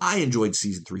 So I enjoyed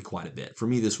Season 3 quite a bit. For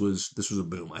me, this was a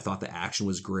boom. I thought the action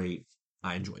was great.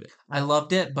 I enjoyed it. I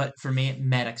loved it, but for me, it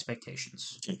met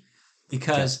expectations.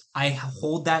 Because I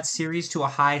hold that series to a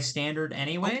high standard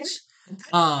anyways.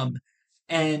 Okay.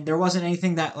 And there wasn't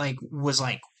anything that was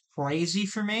crazy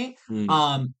for me.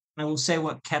 I will say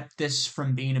what kept this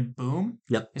from being a boom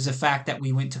is the fact that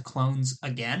we went to clones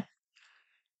again.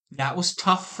 That was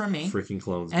tough for me. Freaking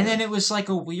clones. And then it was like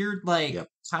a weird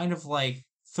kind of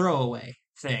throwaway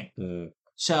thing.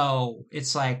 So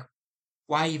it's like,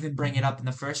 why even bring it up in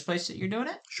the first place that you're doing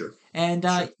it? Sure. And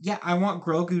I want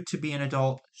Grogu to be an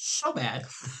adult so bad.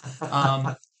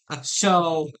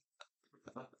 So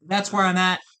that's where I'm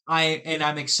at.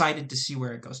 I'm excited to see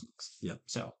where it goes next. Yep.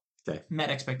 So met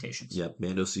expectations. Yep.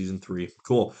 Mando Season 3.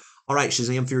 Cool. All right,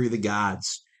 Shazam! Fury of the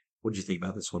Gods. What did you think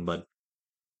about this one, bud?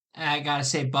 I gotta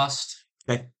say bust.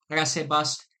 Okay. I gotta say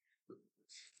bust.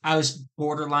 I was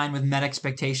borderline with met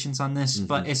expectations on this,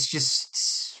 but it's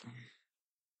just...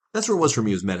 That's where it was for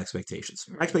me, was met expectations.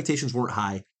 My expectations weren't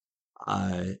high,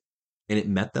 and it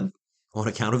met them on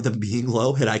account of them being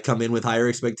low. Had I come in with higher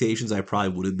expectations, I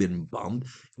probably would have been bummed.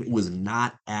 It was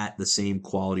not at the same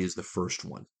quality as the first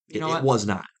one. It was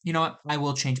not. You know what? I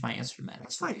will change my answer to met.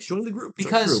 That's fine. Join the group.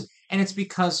 And it's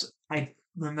because I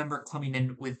remember coming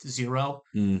in with 0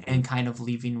 and kind of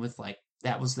leaving with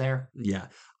that was there. Yeah.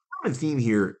 Common theme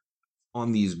here.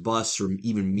 on these busts or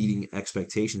even meeting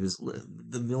expectations is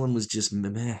the villain was just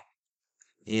meh.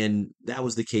 And that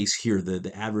was the case here.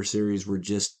 The adversaries were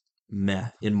just meh,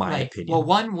 in my Right. opinion. Well,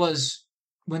 one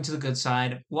went to the good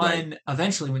side. Right. One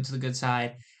eventually went to the good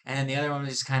side, and then the other one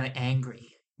was just kind of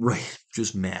angry. Right.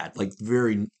 Just mad. Like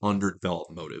very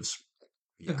underdeveloped motives.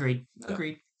 Yeah. Agreed. Yeah.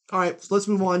 Agreed. All right, so let's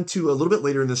move on to a little bit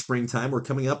later in the springtime. We're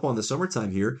coming up on the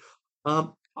summertime here.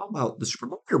 How about the Super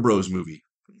Mario Bros. Movie?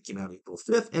 It came out April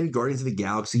 5th, and Guardians of the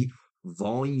Galaxy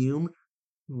Volume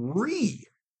 3.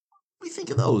 What do you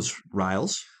think of those,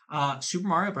 Riles? Super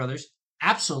Mario Brothers,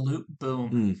 absolute boom.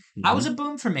 Mm-hmm. That was a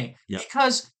boom for me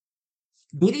because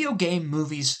video game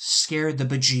movies scared the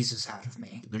bejesus out of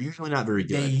me. They're usually not very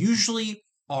good. They usually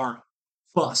are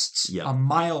busts a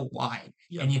mile wide,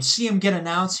 Yep. and you'd see them get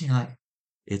announced, and you're like,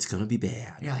 it's gonna be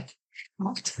bad. You're like,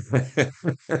 what?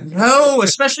 No,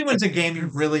 especially when it's a game you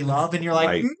really love, and you're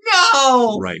like,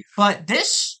 no. Right. But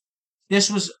this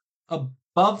was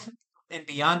above and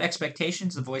beyond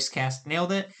expectations. The voice cast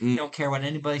nailed it. Don't care what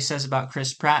anybody says about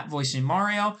Chris Pratt voicing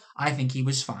Mario. I think he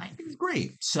was fine. He was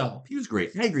great. So he was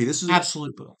great. I agree. This is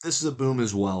absolute boom. This is a boom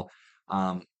as well.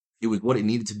 It was what it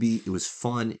needed to be. It was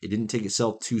fun. It didn't take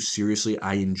itself too seriously.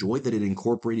 I enjoyed that it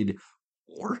incorporated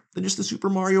more than just the Super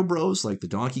Mario Bros. Like the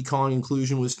Donkey Kong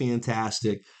inclusion was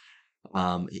fantastic.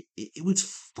 It was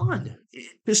fun. It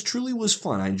just truly was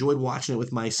fun. I enjoyed watching it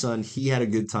with my son. He had a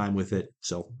good time with it.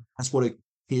 So that's what a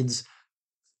kids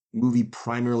movie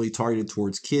primarily targeted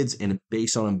towards kids and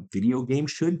based on a video game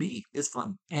should be. It's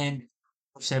fun. And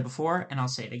I've said it before, and I'll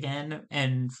say it again,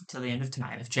 and till the end of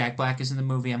time. If Jack Black is in the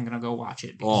movie, I'm going to go watch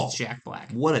it because it's Jack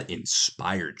Black. What an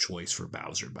inspired choice for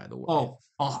Bowser, by the way. Oh,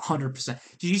 100%.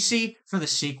 Did you see for the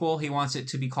sequel, he wants it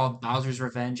to be called Bowser's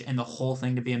Revenge and the whole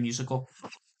thing to be a musical?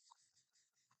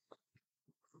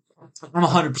 I'm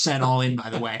 100% all in, by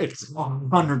the way.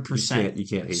 100%. You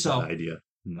can't hate that idea.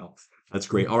 No. That's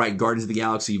great. All right, Guardians of the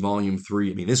Galaxy Volume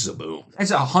 3. I mean, this is a boom.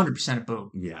 It's 100% a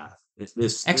boom. Yeah.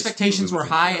 Expectations were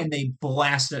high, and they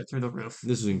blasted it through the roof.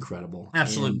 This is incredible.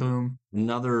 Absolute boom.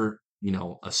 Another,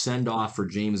 a send-off for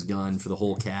James Gunn for the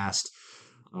whole cast.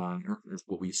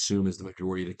 What we assume is the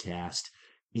majority of the cast.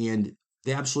 And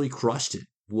they absolutely crushed it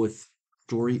with a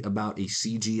story about a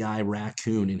CGI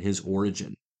raccoon in his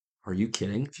origin. Are you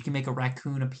kidding? If you can make a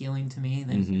raccoon appealing to me,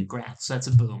 then congrats. That's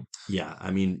a boom. Yeah, I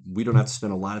mean, we don't have to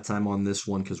spend a lot of time on this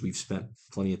one because we've spent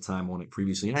plenty of time on it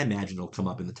previously, and I imagine it'll come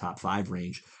up in the top 5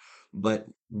 range. But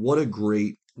what a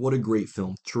great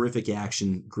film. Terrific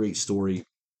action, great story.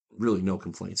 Really no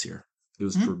complaints here. It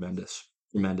was tremendous.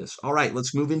 Tremendous. All right,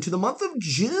 let's move into the month of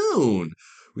June.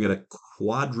 We got a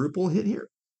quadruple hit here.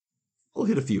 We'll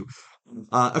hit a few.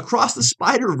 Across the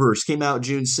Spider-Verse came out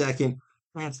June 2nd.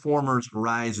 Transformers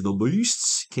Rise of the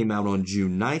Beasts came out on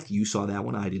June 9th. You saw that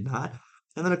one. I did not.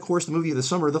 And then, of course, the movie of the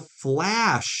summer, The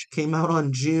Flash, came out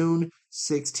on June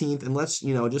 16th. And let's,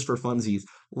 just for funsies,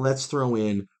 let's throw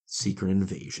in Secret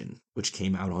Invasion, which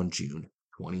came out on June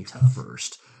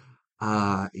 21st.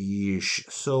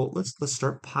 Yeesh. So let's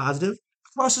start positive.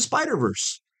 Across the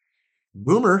Spider-Verse.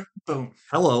 Boomer. Boom.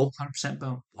 Hello. 100%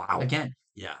 boom. Wow. Again.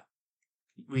 Yeah.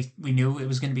 We knew it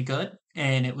was going to be good,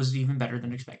 and it was even better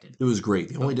than expected. It was great.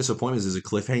 The only disappointment is a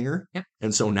cliffhanger. Yep.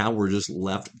 And so now we're just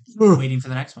left waiting for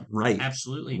the next one. Right.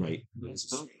 Absolutely. Right.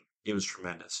 It was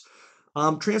tremendous.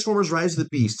 Transformers Rise of the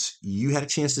Beasts. You had a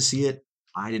chance to see it.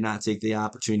 I did not take the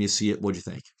opportunity to see it. What'd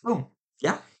you think? Boom.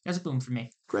 Yeah. That's a boom for me.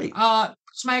 Great. So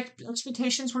my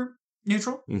expectations were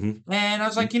neutral. Mm-hmm. And I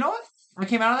was like, you know what? I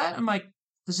came out of that. I'm like,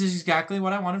 this is exactly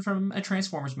what I wanted from a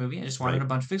Transformers movie. I just wanted a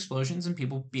bunch of explosions and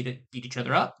people beat each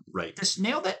other up. Right. Just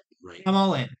nailed it. Right. I'm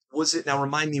all in. Now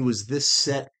remind me, was this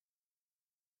set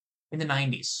in the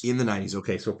 90s? In the 90s.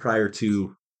 Okay. So prior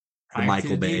to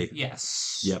Michael Bay.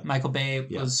 Yes. Yep. Michael Bay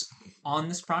was on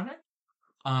this project.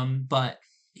 But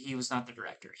he was not the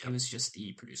director. He was just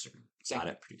the producer. Got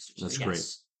it. Producer. That's great.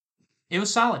 It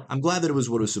was solid. I'm glad that it was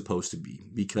what it was supposed to be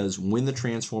because when the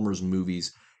Transformers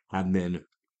movies have been, I'm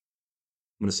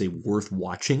going to say, worth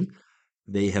watching,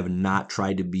 they have not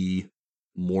tried to be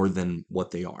more than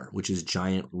what they are, which is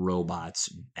giant robots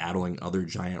battling other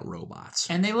giant robots.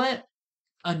 And they let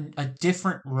a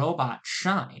different robot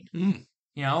shine. It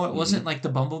wasn't like the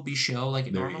Bumblebee show like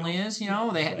it normally is.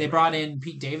 They brought in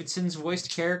Pete Davidson's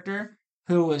voiced character,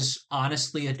 who was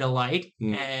honestly a delight.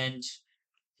 And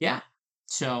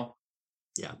so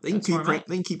they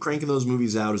can keep cranking those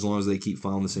movies out as long as they keep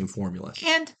following the same formula.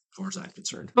 And as far as I'm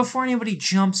concerned, before anybody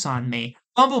jumps on me,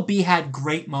 Bumblebee had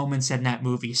great moments in that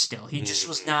movie. Still, he just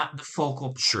was not the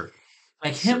focal. Sure,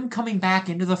 him coming back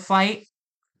into the fight.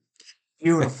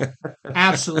 Beautiful.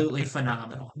 Absolutely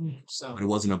phenomenal. So, It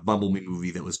wasn't a Bumblebee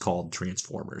movie that was called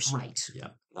Transformers. right. Yeah,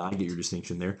 I get your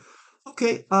distinction there.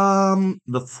 Okay,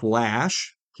 The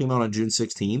Flash came out on June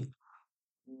 16th.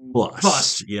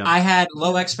 Bust. Yeah, I had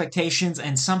low expectations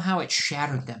and somehow it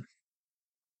shattered them.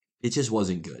 it just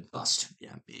wasn't good. Bust.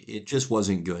 Yeah, it just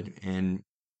wasn't good. And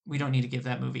We don't need to give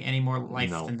that movie any more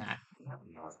life no, than that.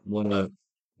 what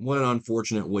an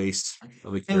unfortunate waste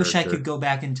of a I wish I character. could go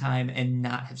back in time and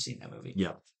not have seen that movie.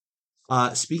 Yeah.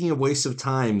 Speaking of waste of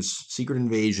times, Secret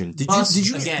Invasion. Bust Did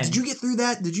you again. did you get through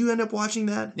that? Did you end up watching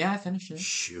that? Yeah, I finished it.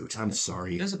 Shoot, I'm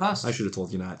sorry. It was a bust. I should have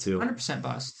told you not to. 100%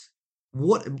 bust.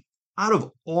 What out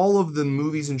of all of the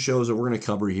movies and shows that we're going to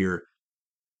cover here,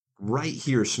 right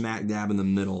here, smack dab in the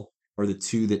middle, are the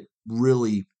two that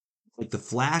really, like, The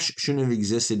Flash shouldn't have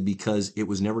existed because it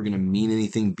was never going to mean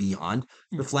anything beyond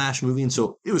the Flash movie. And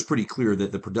so it was pretty clear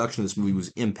that the production of this movie was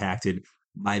impacted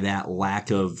by that lack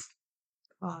of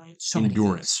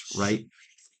endurance, right?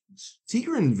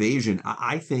 Secret Invasion,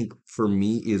 I think, for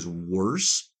me, is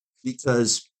worse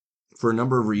because for a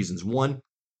number of reasons. One,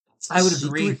 I would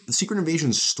agree. The Secret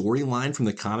Invasion storyline from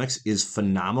the comics is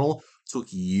phenomenal. Took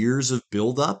years of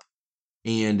build-up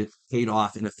and paid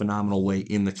off in a phenomenal way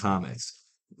in the comics.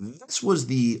 This was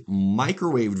the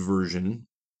microwaved version,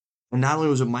 and not only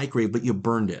was it microwave, but you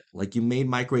burned it. Like, you made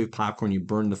microwave popcorn, you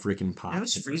burned the freaking popcorn. It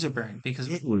was freezer burn because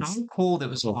It it was was- so cold, it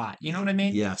was hot. You know what I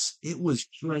mean? Yes, it was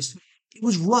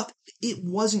rough. It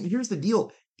wasn't, here's the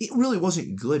deal. It really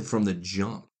wasn't good from the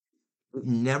jump. It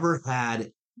never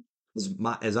had,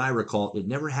 as I recall, it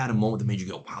never had a moment that made you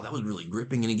go, wow, that was really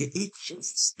gripping. And it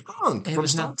just stunk It from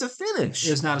was start to finish.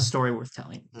 It was not a story worth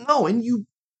telling. No, and you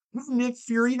Nick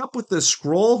Fury up with the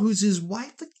Skrull, who's his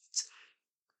wife.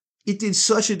 It did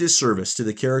such a disservice to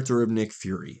the character of Nick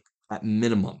Fury, at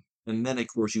minimum. And then, of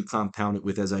course, you compound it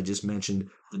with, as I just mentioned,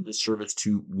 the disservice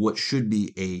to what should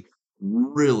be a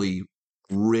really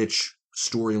rich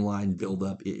storyline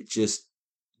buildup. It just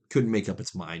couldn't make up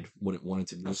its mind what it wanted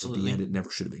to do. Absolutely. At the end, it never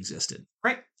should have existed.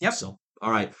 Right. Yep. So,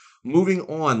 all right. Moving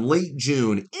on, late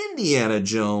June, Indiana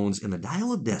Jones and the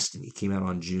Dial of Destiny came out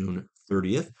on June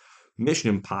 30th. Mission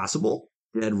Impossible,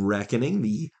 Dead Reckoning,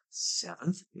 the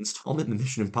 7th installment in the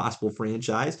Mission Impossible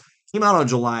franchise, came out on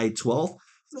July 12th.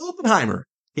 Oppenheimer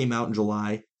came out on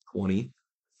July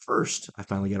 21st. I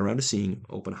finally got around to seeing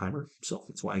Oppenheimer, so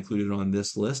that's why I included it on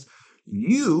this list.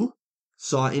 You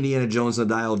saw Indiana Jones and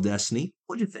the Dial of Destiny.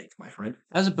 What did you think, my friend?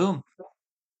 That was a boom.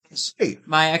 Hey.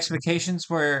 My expectations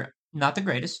were not the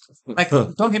greatest. Like,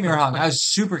 don't get me wrong, I was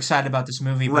super excited about this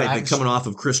movie, but Right, coming off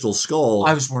of Crystal Skull.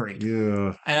 I was worried.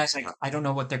 Yeah. And I was like, I don't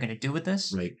know what they're going to do with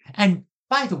this. Right. And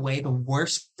by the way, the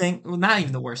worst thing, well, not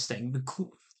even the worst thing,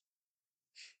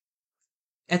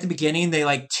 at the beginning, they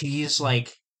like tease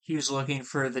like he was looking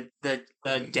for the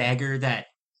dagger that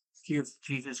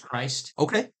Jesus Christ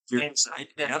Okay. inside.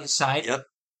 Inside. Yep.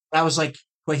 That was like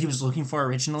what he was looking for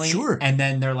originally. Sure. And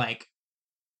then they're like,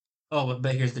 oh,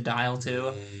 but here's the dial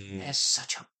too. Mm. It's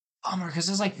such a bummer because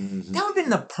it's like, Mhm. that would have been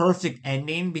the perfect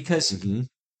ending because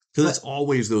Because it's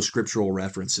always those scriptural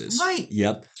references. Right.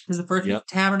 Yep. the first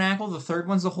tabernacle, the third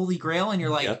one's the Holy Grail, and you're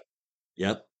like,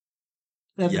 Yep.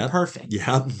 that'd Yep. be perfect. Yep.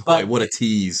 But- Boy, what a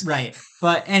tease. Right.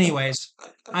 But anyways,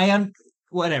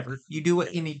 whatever. You do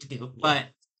what you need to do. But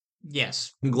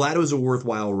yes. I'm glad it was a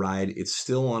worthwhile ride. It's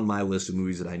still on my list of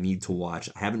movies that I need to watch.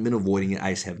 I haven't been avoiding it.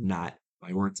 I just have not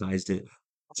prioritized it.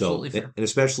 So, Absolutely fair. and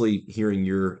especially hearing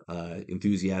your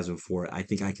enthusiasm for it, I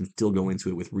think I can still go into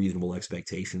it with reasonable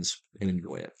expectations and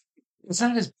enjoy it. It's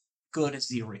not as good as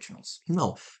the originals.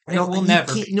 No, It will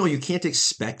never be. No, you can't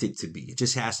expect it to be. It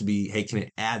just has to be, hey, can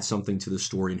it add something to the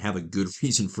story and have a good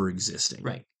reason for existing?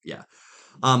 Right. Yeah.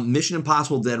 Mission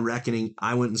Impossible Dead Reckoning,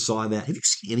 I went and saw that. Have you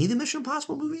seen any of the Mission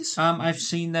Impossible movies? I've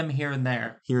seen them here and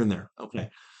there. Here and there. Okay.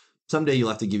 Someday you'll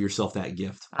have to give yourself that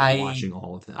gift of watching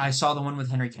all of them. I saw the one with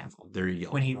Henry Cavill. There you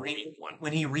go. When he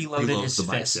reloaded Reloads his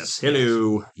fists.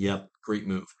 Hello. Yep. Great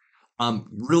move.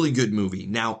 Really good movie.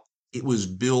 Now, it was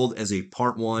billed as a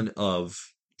part one of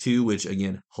two, which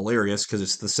again, hilarious because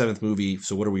it's the 7th movie.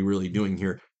 So what are we really doing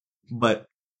here? But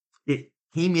it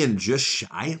came in just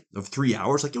shy of 3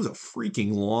 hours. Like, it was a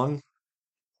freaking long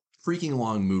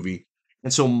movie.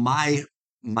 And so my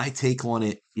take on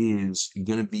it is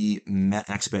going to be met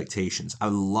expectations. I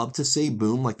would love to say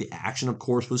boom, like the action, of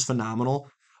course, was phenomenal.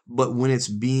 But when it's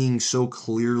being so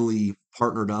clearly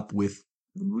partnered up with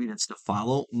the movie that's to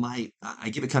follow, I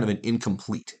give it kind of an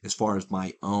incomplete as far as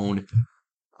my own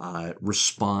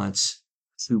response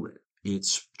to it.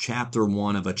 It's chapter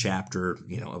 1 of a chapter,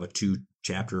 of a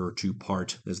 2-chapter or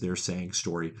 2-part, as they're saying,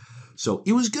 story. So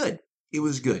it was good. It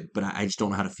was good, but I just don't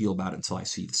know how to feel about it until I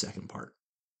see the second part.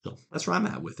 So that's where I'm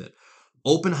at with it.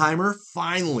 Oppenheimer,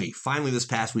 finally this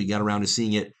past week, got around to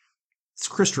seeing it. It's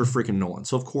Christopher freaking Nolan.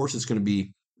 So, of course, it's going to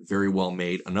be very well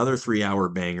made. Another 3-hour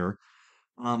banger.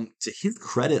 To his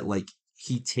credit, like,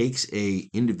 he takes a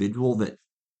individual that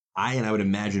I would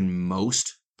imagine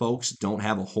most folks don't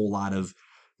have a whole lot of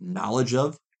knowledge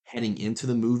of heading into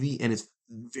the movie, and it's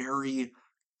very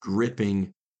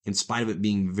gripping in spite of it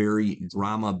being very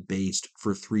drama based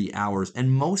for 3 hours.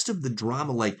 And most of the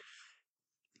drama, like,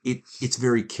 it's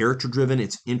very character driven,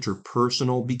 it's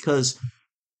interpersonal, because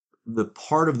the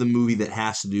part of the movie that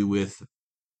has to do with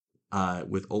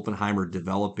Oppenheimer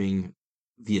developing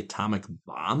the atomic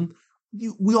bomb,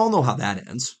 we all know how that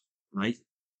ends, right?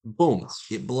 Boom,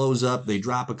 it blows up. They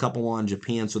drop a couple on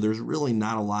Japan, so there's really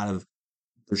not a lot of,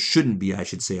 there shouldn't be, I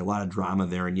should say, a lot of drama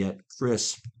there. And yet,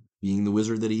 Chris, being the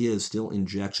wizard that he is, still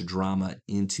injects drama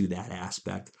into that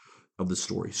aspect of the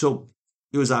story. So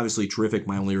it was obviously terrific.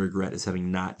 My only regret is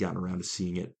having not gotten around to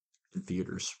seeing it in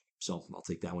theaters. So I'll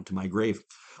take that one to my grave.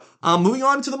 Moving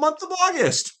on to the month of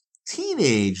August.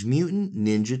 Teenage Mutant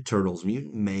Ninja Turtles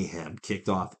Mutant Mayhem kicked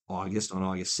off on August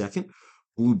 2nd.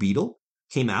 Blue Beetle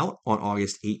came out on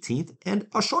August 18th. And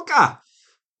Ashoka,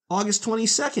 August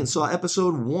 22nd, saw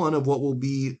episode 1 of what will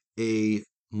be a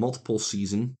multiple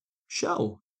season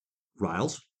show.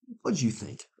 Riles, what did you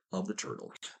think of the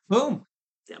Turtles? Boom.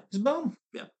 Yeah. It's a boom.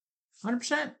 Yeah.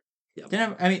 100%.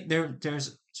 Yeah. I mean,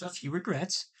 there's a few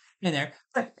regrets in there,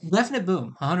 but definite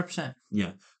boom. 100%.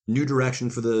 Yeah. New direction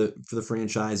for the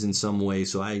franchise in some way.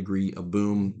 So I agree. A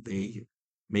boom. They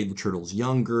made the Turtles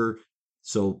younger.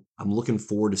 So I'm looking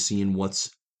forward to seeing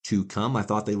what's to come. I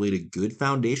thought they laid a good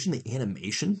foundation. The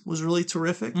animation was really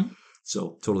terrific. Mm-hmm.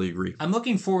 So totally agree. I'm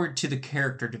looking forward to the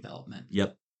character development.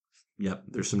 Yep.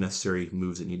 There's some necessary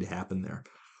moves that need to happen there.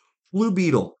 Blue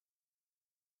Beetle.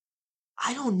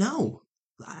 I don't know.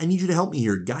 I need you to help me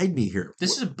here. Guide me here.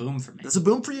 This is a boom for me. That's a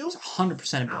boom for you? It's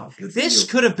 100% a boom. This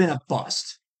could have been a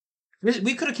bust.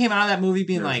 We could have came out of that movie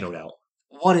being like, no doubt,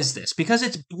 what is this? Because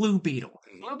it's Blue Beetle.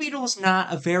 Blue Beetle is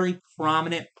not a very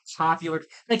prominent, popular...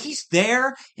 Like, he's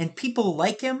there, and people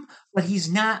like him, but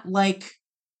he's not like...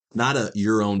 Not a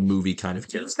your own movie kind of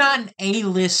character. He's not an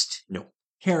A-list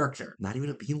character. Not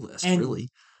even a B-list, really.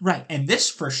 Right, and this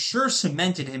for sure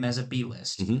cemented him as a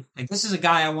B-list. Mm-hmm. Like, this is a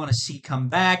guy I want to see come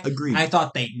back. Agreed. I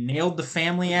thought they nailed the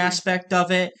family aspect of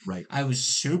it. Right. I was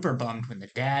super bummed when the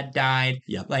dad died.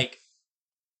 Yep. Like...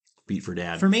 Beat for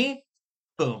dad. For me,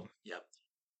 boom. Yep.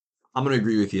 I'm going to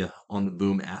agree with you on the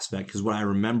boom aspect, because what I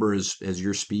remember is, as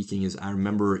you're speaking, is I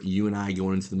remember you and I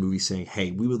going into the movie saying,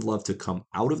 hey, we would love to come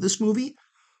out of this movie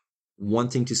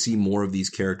wanting to see more of these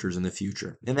characters in the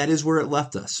future. And that is where it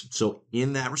left us. So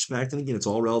in that respect, and again, it's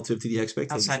all relative to the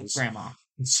expectations. Outside grandma.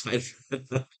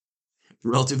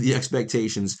 Relative to the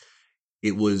expectations,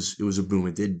 it was a boom.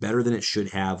 It did better than it should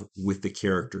have with the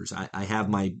characters. I have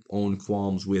my own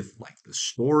qualms with like the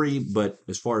story, but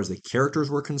as far as the characters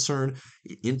were concerned,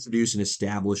 it introduced and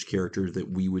established characters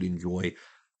that we would enjoy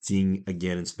seeing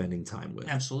again and spending time with.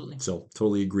 Absolutely. So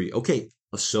totally agree. Okay,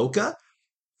 Ahsoka,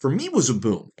 for me, was a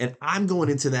boom. And I'm going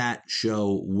into that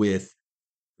show with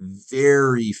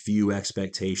very few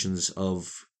expectations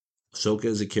of Ahsoka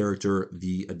as a character,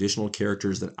 the additional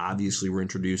characters that obviously were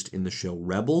introduced in the show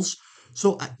Rebels.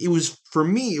 So it was, for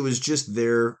me, it was just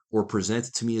there or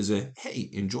presented to me as a, hey,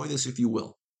 enjoy this if you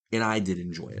will. And I did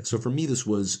enjoy it. So for me, this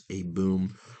was a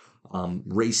boom.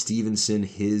 Ray Stevenson,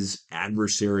 his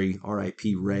adversary,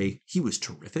 R.I.P. Ray, he was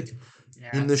terrific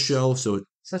in the show. So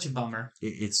such a bummer.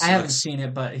 I haven't seen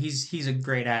it, but he's a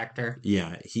great actor.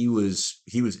 Yeah, he was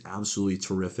absolutely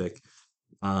terrific.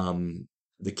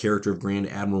 The character of Grand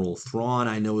Admiral Thrawn,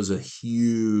 I know, is a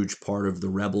huge part of the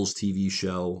Rebels TV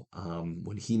show.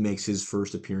 When he makes his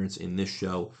first appearance in this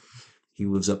show, he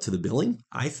lives up to the billing,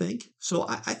 I think. So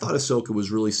I thought Ahsoka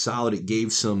was really solid. It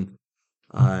gave some,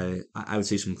 I would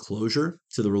say, some closure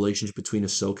to the relationship between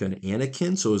Ahsoka and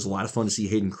Anakin. So it was a lot of fun to see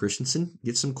Hayden Christensen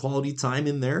get some quality time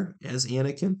in there as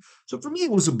Anakin. So for me,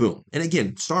 it was a boom. And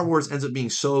again, Star Wars ends up being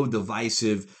so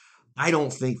divisive. I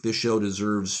don't think this show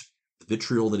deserves the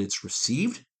vitriol that it's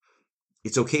received.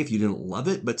 It's okay if you didn't love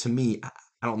it, but to me,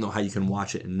 I don't know how you can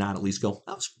watch it and not at least go,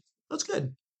 that's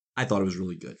good. I thought it was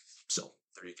really good. So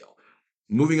there you go.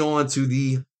 Moving on to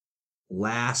the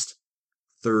last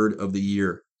third of the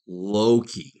year,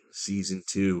 Loki season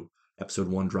 2, episode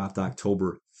 1 dropped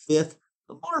October 5th.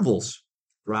 The Marvels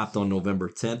dropped on November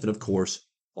 10th, and of course,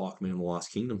 Aquaman and the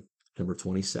Lost Kingdom, September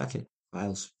 22nd.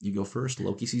 Miles, you go first.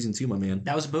 Loki season 2, my man.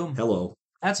 That was a boom. Hello.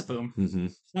 That's a boom.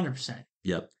 100%.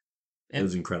 Yep. It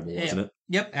was incredible, wasn't it?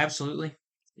 Yep, absolutely.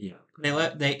 Yeah.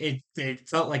 It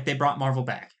felt like they brought Marvel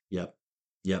back.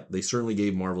 Yep. They certainly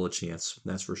gave Marvel a chance.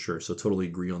 That's for sure. So totally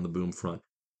agree on the boom front.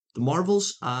 The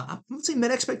Marvels, I would say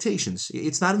met expectations.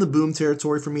 It's not in the boom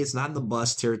territory for me. It's not in the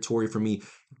bust territory for me.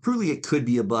 Truly, it could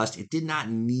be a bust. It did not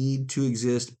need to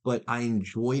exist, but I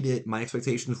enjoyed it. My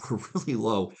expectations were really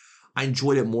low. I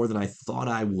enjoyed it more than I thought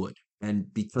I would, and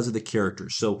because of the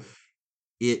characters. So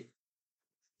it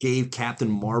gave Captain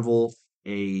Marvel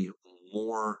a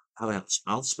more.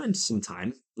 I'll spend some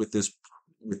time with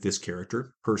this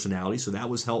character personality, so that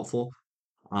was helpful.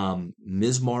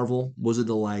 Ms. Marvel was a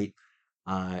delight.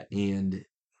 And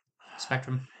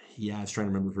Spectrum. yeah, I was trying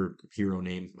to remember her hero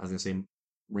name. I was gonna say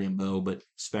Rambo, but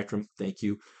Spectrum. Thank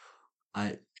you.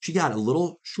 She got a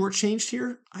little shortchanged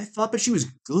here, I thought, but she was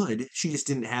good. She just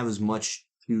didn't have as much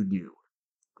to do.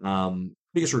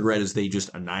 Biggest regret is they just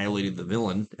annihilated the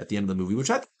villain at the end of the movie, which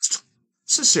I thought was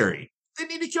necessary. They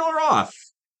need to kill her off.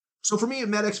 So for me, it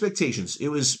met expectations. It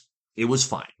was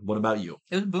fine. What about you?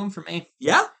 It was a boom for me.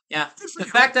 Yeah? Yeah. Good for The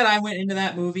you. fact that I went into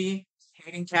that movie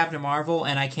hating Captain Marvel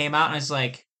and I came out and I was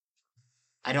like,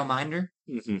 I don't mind her.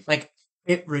 Mhm. Like,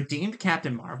 it redeemed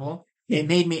Captain Marvel. It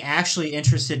made me actually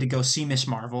interested to go see Miss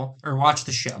Marvel or watch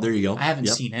the show. There you go. I haven't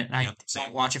Yep. seen it. I Yep. Same.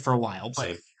 won't watch it for a while, but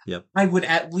Same. Yep. I would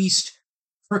at least,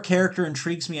 her character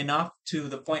intrigues me enough to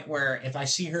the point where if I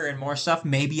see her in more stuff,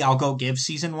 maybe I'll go give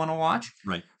season 1 a watch.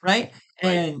 Right. Right? Right.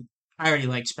 And I already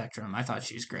liked Spectrum. I thought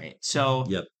she was great. So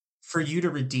Yep. for you to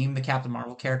redeem the Captain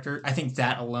Marvel character, I think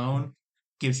that alone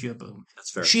gives you a boom. That's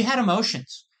fair. She had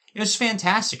emotions. It was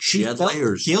fantastic. She had felt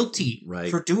layers. guilty Right.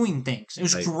 for doing things. It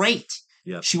was Right. great.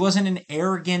 Yep. She wasn't an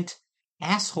arrogant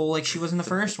asshole like she was in the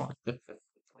first one.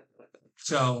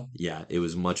 So Yeah, it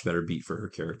was much better beat for her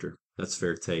character. That's a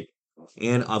fair take.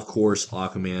 And of course,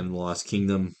 Aquaman and the Lost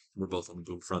Kingdom. We're both on the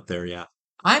boom front there, yeah.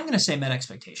 I'm going to say met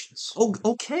expectations. Oh,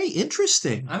 okay,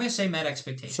 interesting. I'm going to say met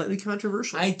expectations. Slightly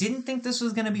controversial. I didn't think this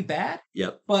was going to be bad,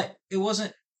 Yep, but it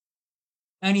wasn't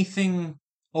anything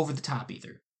over the top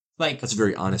either. Like, that's a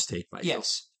very honest take by you.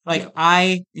 yes. Like, Yep.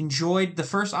 I enjoyed the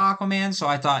first Aquaman, so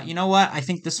I thought, you know what? I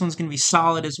think this one's going to be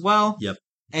solid as well. Yep.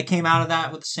 It came out of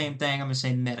that with the same thing. I'm going to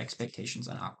say met expectations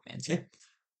on Aquaman too.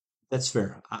 That's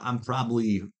fair. I'm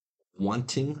probably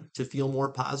wanting to feel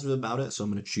more positive about it, so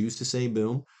I'm going to choose to say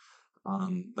boom.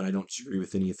 But I don't disagree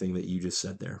with anything that you just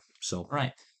said there. So,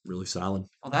 Right. really solid.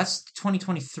 Well, that's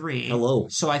 2023. Hello.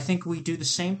 So I think we do the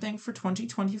same thing for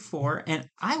 2024, and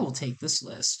I will take this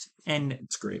list and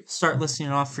It's great. start listing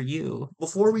it off for you.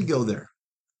 Before we go there,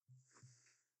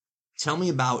 tell me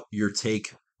about your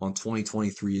take on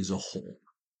 2023 as a whole.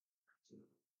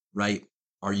 Right?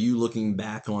 Are you looking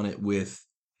back on it with,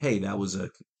 hey, that was a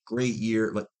great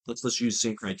year? Let's use the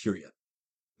same criteria.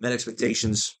 Met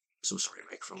expectations. So sorry,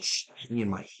 microphone in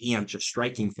my hand, just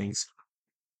striking things.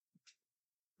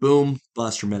 Boom,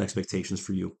 bust or met expectations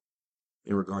for you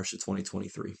in regards to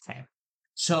 2023. Okay.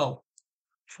 So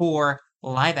for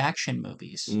live action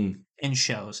movies Mm, and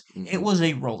shows, mhm, it was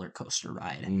a roller coaster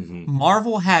ride. mhm,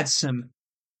 Marvel had some,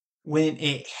 when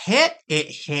it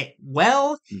hit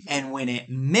well, mhm. and when it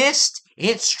missed,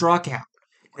 it struck out.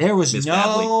 There was Missed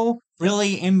no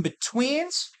really in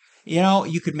betweens. You know,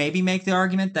 you could maybe make the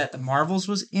argument that the Marvels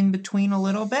was in between a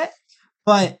little bit,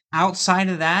 but outside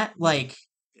of that, like,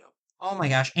 Yep. oh my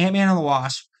gosh, Ant-Man and the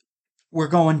Wasp, we're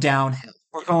going downhill.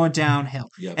 We're going downhill.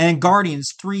 Yep. And then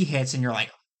Guardians 3 hits, and you're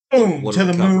like, boom, What a to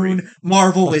the recovery. moon.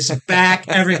 Marvel is back.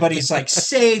 Everybody's like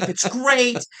safe. It's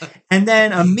great. And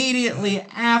then immediately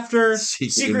after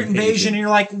Secret Invasion, and you're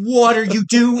like, what are you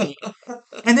doing?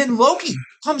 And then Loki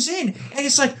comes in, and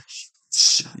it's like,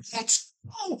 that's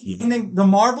Yeah. and then the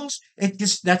Marvels,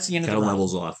 that's the end of Kind the of ride.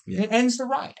 levels off. Yeah. It ends the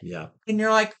ride. Yeah. And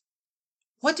you're like,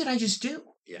 what did I just do?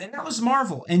 Yeah. And that was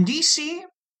Marvel. And DC,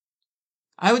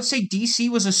 I would say DC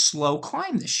was a slow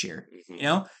climb this year. Mhm, You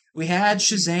know, we had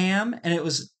Shazam, and it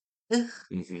was, ugh.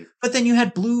 mhm. But then you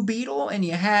had Blue Beetle, and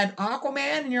you had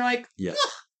Aquaman, and you're like, Yes.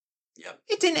 ugh. Yep.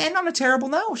 It didn't end on a terrible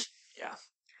note. Yeah.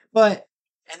 But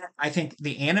and I think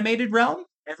the animated realm,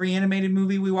 every animated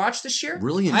movie we watched this year,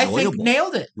 Really I enjoyable. think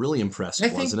nailed it. Really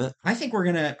impressive, wasn't it? I think we're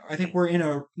in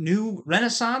a new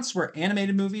renaissance where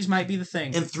animated movies might be the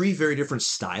thing. And 3 very different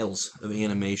styles of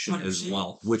animation as 100%.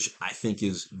 well, which I think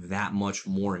is that much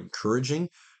more encouraging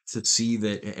to see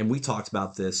that. And we talked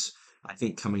about this, I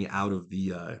think, coming out of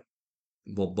the,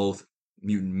 both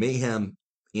Mutant Mayhem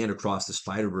and Across the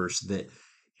Spider-Verse, that,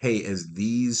 hey, as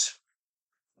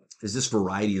this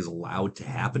variety is allowed to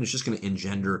happen, it's just going to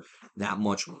engender that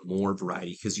much more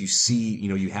variety because you see,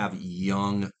 you have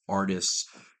young artists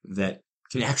that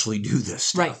can actually do this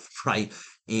stuff, right?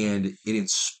 And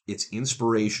it's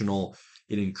inspirational.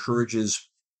 It encourages,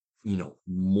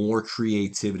 more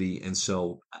creativity. And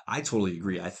so I totally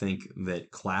agree. I think that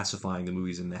classifying the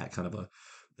movies in that kind of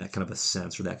a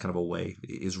sense or that kind of a way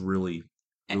is really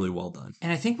really well done.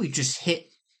 And I think we just hit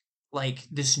like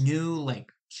this new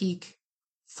like peak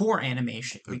for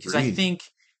animation because I Agreed. think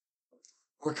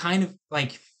we're kind of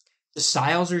like the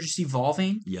styles are just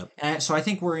evolving. Yep. And so I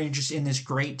think we're just in this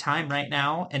great time right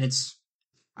now, and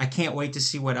I can't wait to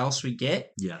see what else we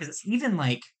get. Yeah. Because even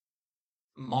like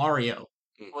Mario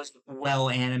was well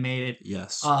animated.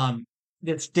 Yes.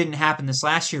 This didn't happen this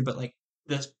last year, but like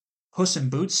the Puss in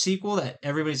Boots sequel that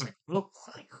everybody's like, look,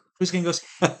 like, who's gonna go?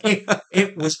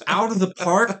 It was out of the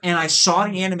park, and I saw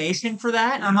the animation for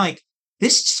that, and I'm like,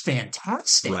 this is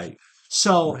fantastic. Right.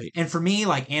 So, Right. and for me,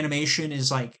 like animation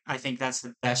is like, I think that's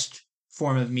the best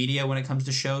form of media when it comes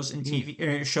to shows and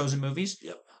TV, shows and movies.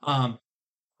 Yep.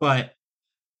 But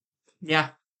yeah,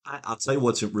 I'll tell you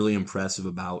what's really impressive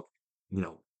about,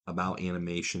 about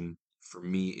animation for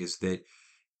me is that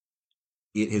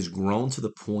it has grown to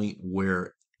the point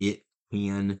where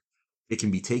can it can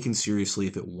be taken seriously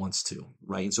if it wants to,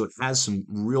 right? And so it has some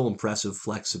real impressive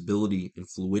flexibility and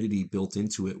fluidity built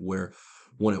into it where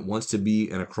when it wants to be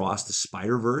an across the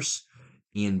Spider-Verse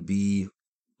and be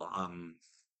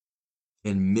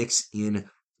and mix in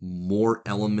more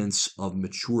elements of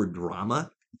mature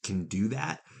drama, it can do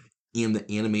that, and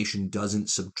the animation doesn't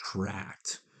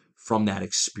subtract from that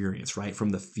experience, right? From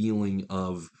the feeling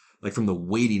of like from the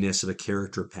weightiness of a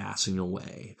character passing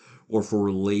away or for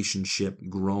relationship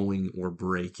growing or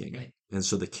breaking. Right. And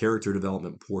so the character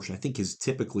development portion, I think, has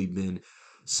typically been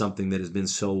something that has been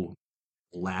so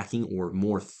lacking or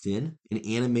more thin in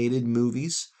animated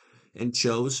movies and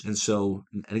shows. And so,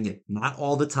 and again, not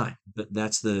all the time, but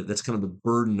that's kind of the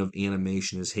burden of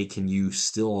animation is, hey, can you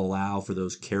still allow for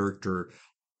those characters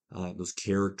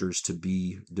to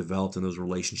be developed and those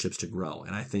relationships to grow?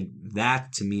 And I think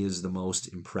that to me is the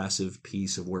most impressive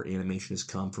piece of where animation has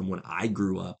come from when I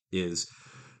grew up is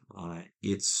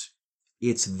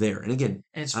it's there. And again,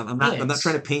 I'm not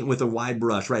trying to paint with a wide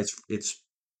brush, right? It's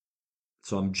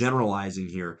so I'm generalizing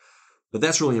here, but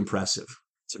that's really impressive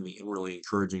to me and really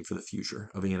encouraging for the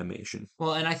future of animation.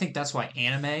 Well, and I think that's why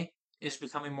anime is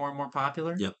becoming more and more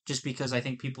popular. Yep. Just because I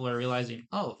think people are realizing,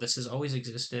 oh, this has always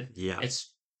existed. Yeah.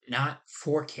 It's not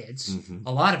for kids. Mhm.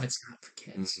 A lot of it's not for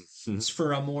kids. Mhm. It's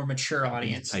for a more mature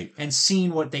audience. Right. And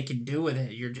seeing what they can do with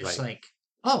it, you're just Right. like,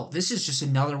 oh, this is just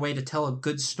another way to tell a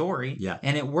good story. Yeah.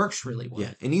 And it works really well.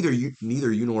 Yeah. And neither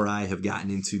you nor I have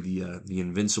gotten into the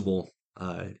Invincible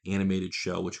animated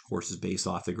show, which of course is based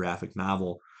off the graphic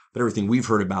novel. But everything we've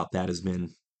heard about that has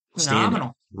been Phenomenal.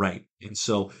 standing. Right. And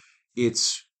so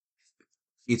it's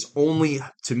only,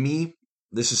 to me,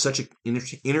 this is such a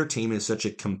entertainment is such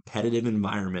a competitive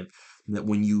environment that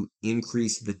when you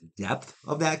increase the depth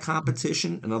of that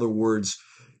competition, in other words,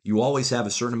 you always have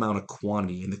a certain amount of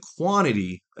quantity. And the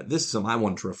quantity, this is something I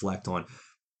wanted to reflect on.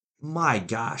 My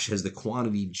gosh, has the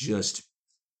quantity just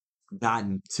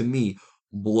gotten, to me,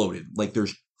 bloated. Like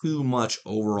there's too much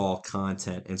overall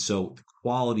content. And so the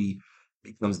quality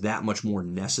becomes that much more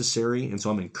necessary. And so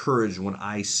I'm encouraged when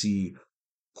I see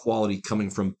quality coming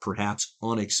from perhaps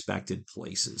unexpected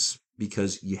places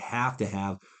because you have to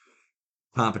have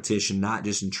competition, not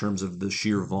just in terms of the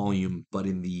sheer volume, but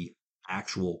in the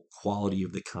actual quality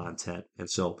of the content. And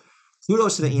so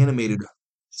kudos to the animated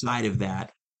side of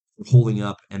that, holding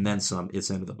up and then some,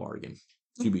 its end of the bargain,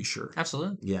 to be sure.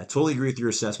 Absolutely. Yeah, totally agree with your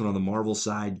assessment on the Marvel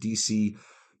side. DC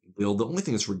build. The only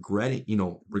thing that's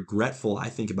regretful, I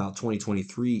think, about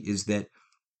 2023 is that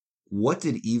what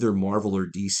did either Marvel or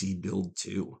DC build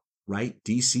to, right?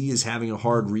 DC is having a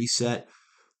hard reset.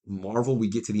 Marvel, we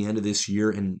get to the end of this year,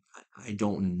 and I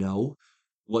don't know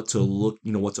what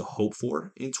to hope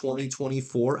for in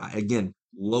 2024. Again,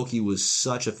 Loki was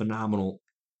such a phenomenal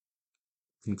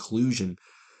conclusion,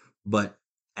 but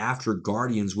after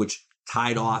Guardians, which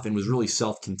tied off and was really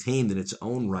self-contained in its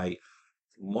own right,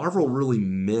 Marvel really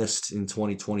missed in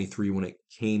 2023 when it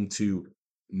came to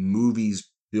movies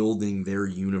building their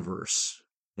universe.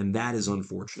 And that is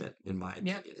unfortunate in my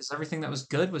opinion. Yeah, because everything that was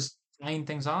good was tying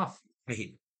things off.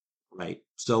 Right.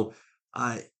 So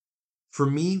for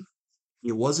me,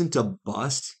 it wasn't a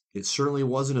bust. It certainly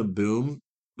wasn't a boom,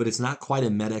 but it's not quite a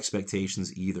met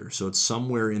expectations either. So it's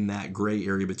somewhere in that gray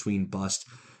area between bust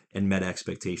and met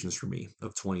expectations for me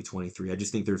of 2023. I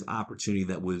just think there's opportunity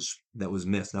that was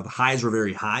missed. Now the highs were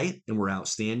very high and were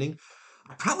outstanding.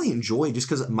 I probably enjoyed, just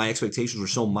because my expectations were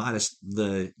so modest,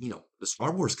 the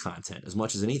Star Wars content as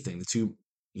much as anything. The two,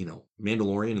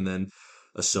 Mandalorian and then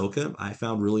Ahsoka, I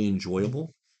found really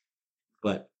enjoyable.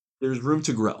 But there's room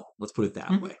to grow. Let's put it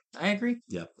that way. I agree.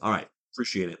 Yeah. All right.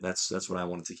 Appreciate it. That's what I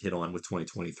wanted to hit on with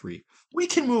 2023. We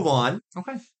can move on.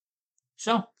 Okay.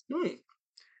 So,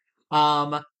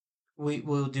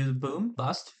 we'll do the boom,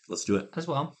 bust Let's do it. as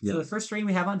well. Yep. So the first three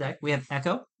we have on deck, we have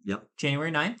Echo, Yep.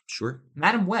 January 9th, Sure.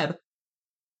 Madam Web,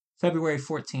 February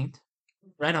 14th,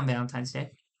 right on Valentine's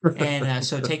Day. And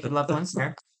so take your loved ones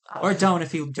there. Or don't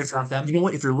if you just love them. You know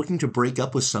what? If you're looking to break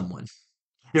up with someone,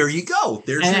 there you go.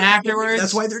 There's And afterwards,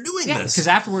 that's why they're doing this. Because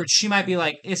afterwards she might be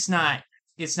like, it's not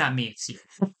me, it's you.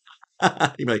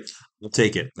 You're like, we'll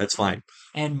take it. That's fine.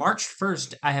 And March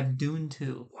 1st, I have Dune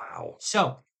 2. Wow.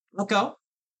 So, Echo,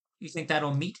 you think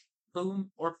that'll meet,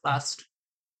 boom, or bust?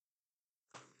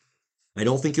 I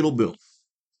don't think it'll boom.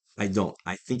 I don't.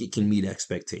 I think it can meet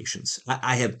expectations.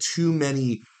 I have too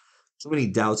many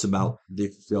doubts about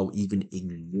this show even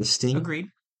existing Agreed.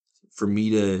 for me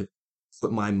to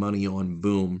put my money on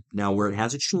boom. Now, where it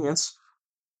has a chance,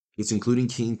 it's including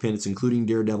Kingpin, it's including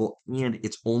Daredevil, and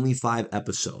it's only 5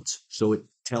 episodes. So it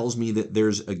tells me that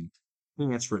there's a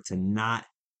chance for it to not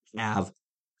have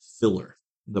filler.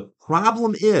 The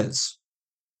problem is,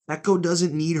 Echo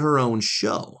doesn't need her own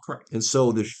show. Correct. And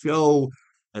so the show,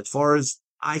 as far as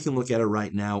I can look at it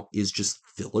right now, is just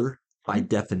filler by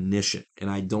definition. And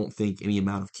I don't think any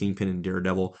amount of Kingpin and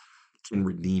Daredevil can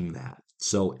redeem that.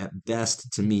 So at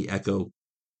best, to me, Echo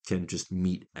can just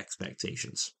meet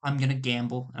expectations. I'm going to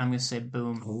gamble. I'm going to say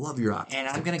boom. I love your optimism.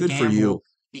 And I'm going to Good for you. gamble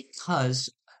because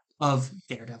of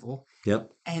Daredevil.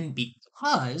 Yep. And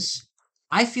because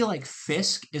I feel like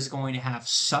Fisk is going to have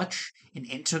such an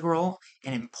integral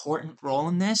and important role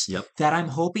in this Yep. that I'm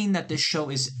hoping that this show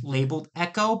is labeled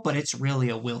Echo, but it's really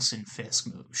a Wilson Fisk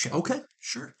show. Okay.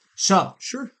 Sure. So,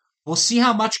 Sure. we'll see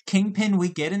how much Kingpin we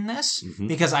get in this, Mhm.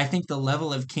 because I think the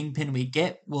level of Kingpin we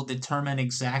get will determine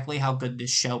exactly how good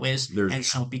this show is. And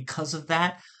so because of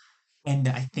that, and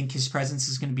I think his presence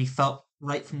is going to be felt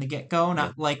right from the get-go,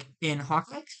 not like in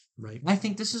Hawkeye. Right. I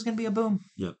think this is going to be a boom.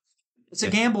 Yep. It's a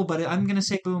gamble, but I'm going to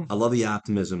say boom. I love the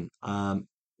optimism.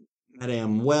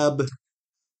 Madame Web.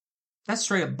 That's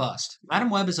straight up bust. Madam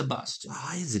Web is a bust.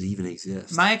 Why does it even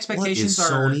exist? My expectations what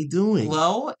is are Sony doing?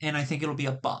 low, and I think it'll be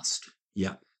a bust.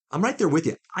 Yeah. I'm right there with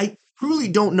you. I truly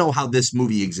don't know how this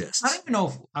movie exists. I don't even know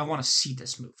if I want to see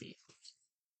this movie.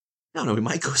 No, we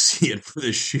might go see it for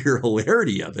the sheer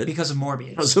hilarity of it. Because of Morbius.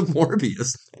 Because of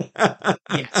Morbius.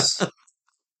 Yes.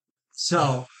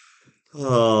 So,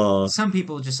 Oh. some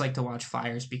people just like to watch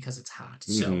fires because it's hot.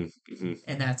 So,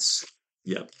 and that's...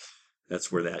 Yep. That's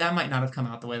where that might not have come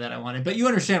out the way that I wanted, but you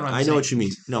understand what I'm saying. I know what you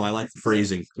mean. No, I like the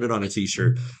phrasing. Put it on a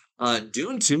t-shirt.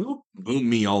 Dune 2, boom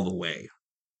me all the way.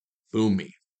 Boom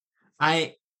me.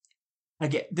 I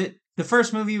get the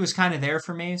first movie was kind of there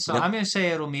for me, so Yep. I'm going to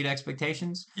say it'll meet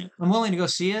expectations. Yeah. I'm willing to go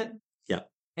see it. Yeah.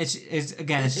 It's just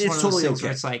one of those totally things okay.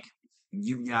 where it's like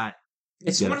You got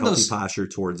it's you got one a of those healthy posture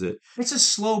towards it. It's a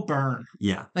slow burn.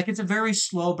 Yeah. Like it's a very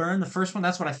slow burn. The first one,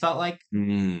 that's what I felt like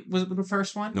was the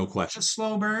first one. No It's question. a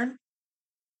slow burn,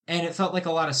 and it felt like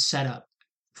a lot of setup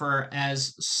for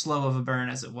as slow of a burn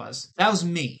as it was. That was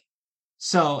me.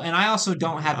 So, and I also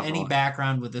don't have Not any wrong.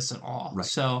 background with this at all. Right.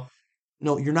 So,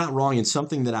 No, you're not wrong. And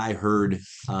something that I heard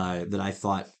that I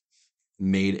thought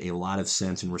made a lot of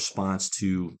sense in response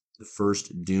to the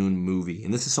first Dune movie.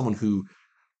 And this is someone who,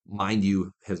 mind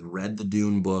you, has read the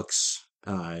Dune books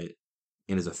and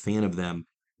is a fan of them.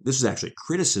 This is actually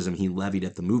criticism he levied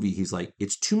at the movie. He's like,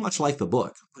 it's too much like the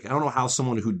book. Like, I don't know how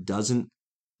someone who doesn't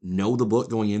know the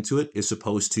book going into it is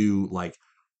supposed to like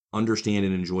understand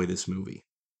and enjoy this movie.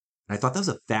 And I thought that was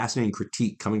a fascinating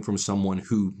critique coming from someone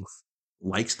who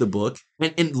likes the book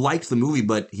and liked the movie,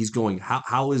 but he's going,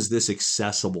 how is this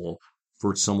accessible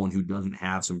for someone who doesn't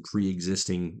have some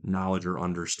pre-existing knowledge or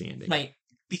understanding? like,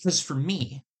 because for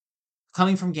me,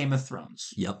 coming from Game of Thrones,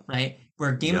 Yep. right,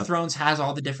 where Game of Thrones has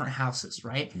all the different houses,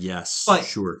 right? Yes. But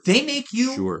sure. they make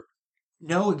you Sure.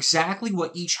 know exactly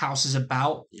what each house is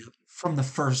about from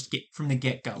the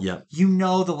get-go. Yep. You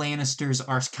know the Lannisters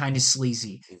are kind of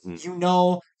sleazy. Mhm. You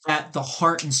know that the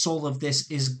heart and soul of this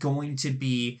is going to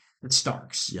be the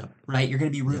Starks. Yep. Right? You're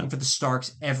going to be rooting Yep. for the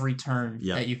Starks every turn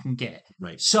Yep. that you can get.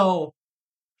 Right. So,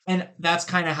 and that's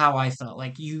kind of how I felt.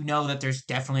 Like, you know that there's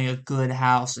definitely a good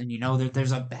house and you know that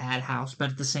there's a bad house,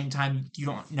 but at the same time, you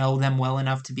don't know them well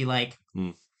enough to be like,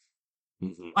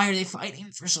 Mm-hmm. why are they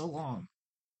fighting for so long?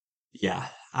 Yeah.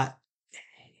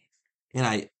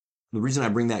 The reason I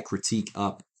bring that critique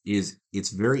up is it's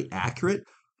very accurate.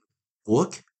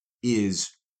 Book is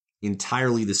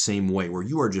entirely the same way, where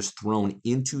you are just thrown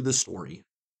into the story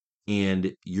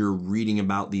and you're reading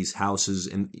about these houses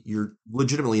and you're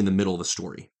legitimately in the middle of the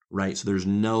story, right? So there's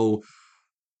no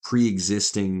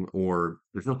pre-existing or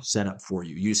there's no setup for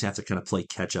you. You just have to kind of play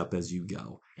catch up as you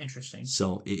go. Interesting.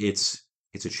 So it's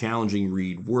a challenging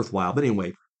read, worthwhile. But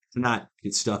anyway, to not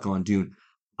get stuck on Dune,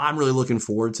 I'm really looking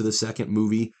forward to the second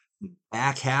movie.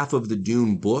 Back half of the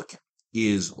Dune book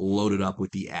is loaded up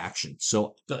with the action.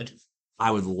 So Good.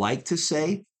 I would like to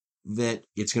say that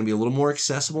it's going to be a little more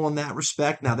accessible in that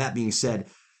respect. Now, that being said,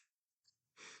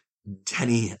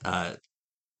 Denny,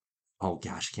 oh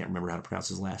gosh, I can't remember how to pronounce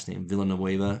his last name.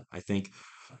 Villanueva, I think.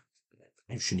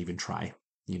 I shouldn't even try,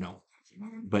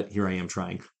 but here I am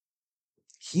trying.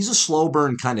 He's a slow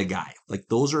burn kind of guy. Like,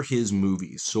 those are his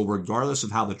movies. So regardless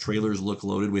of how the trailers look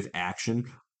loaded with action,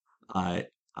 I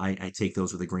take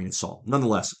those with a grain of salt.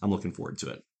 Nonetheless, I'm looking forward to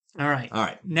it. All right. All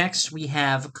right. Next, we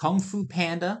have Kung Fu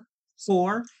Panda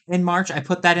 4 in March. I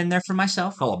put that in there for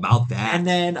myself. How about that? And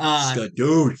then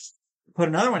Dude. put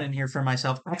another one in here for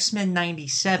myself, X-Men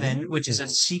 97, which is a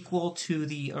sequel to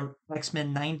the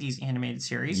X-Men 90s animated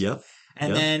series. Yep.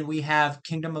 And then we have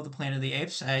Kingdom of the Planet of the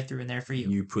Apes. I threw in there for you.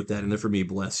 You put that in there for me,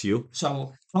 bless you.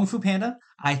 So Kung Fu Panda,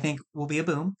 I think, will be a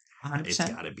boom. 100%. It's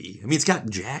got to be. I mean, it's got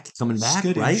Jack coming back,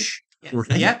 Skittish. right? Yeah.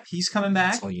 Right? Yep, he's coming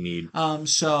back. That's all you need.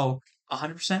 So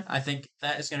 100%, I think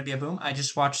that is going to be a boom. I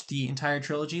just watched the entire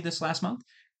trilogy this last month.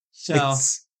 So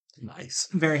nice.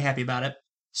 I'm very happy about it.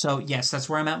 So yes, that's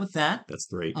where I'm at with that. That's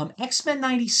great. X-Men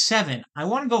 97. I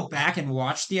want to go back and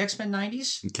watch the X-Men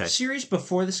 90s series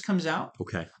before this comes out.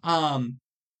 Okay.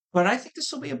 But I think this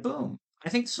will be a boom. I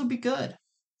think this will be good.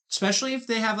 Especially if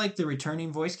they have like the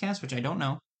returning voice cast, which I don't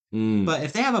know. But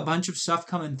if they have a bunch of stuff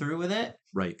coming through with it,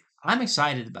 right. I'm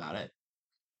excited about it.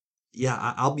 Yeah,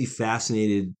 I'll be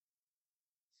fascinated.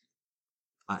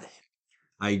 I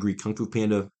agree. Kung Fu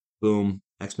Panda, boom.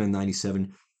 X-Men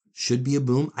 97 should be a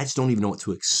boom. I just don't even know what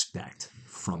to expect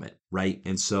from it, right?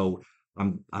 And so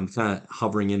I'm kind of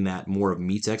hovering in that more of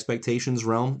meets expectations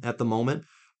realm at the moment,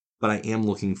 but I am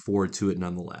looking forward to it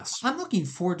nonetheless. I'm looking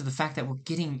forward to the fact that we're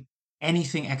getting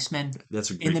anything X-Men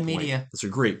in the media. That's a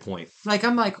great point. Like,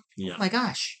 I'm like, oh my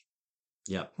gosh.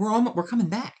 Yeah. We're coming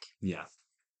back. Yeah.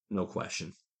 No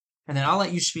question. And then I'll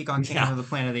let you speak on Kingdom of the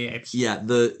Planet of the Apes. Yeah,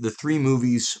 the three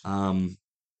movies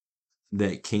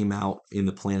that came out in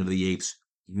the Planet of the Apes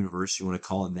universe, you want to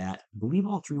call it that. I believe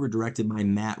all three were directed by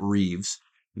Matt Reeves.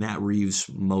 Matt Reeves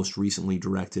most recently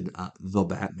directed The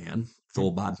Batman, with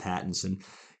old Bob Pattinson.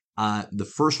 The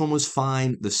first one was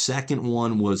fine. The second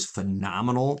one was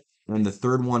phenomenal. And the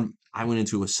third one, I went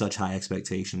into with such high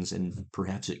expectations, and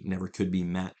perhaps it never could be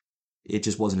met. It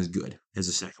just wasn't as good as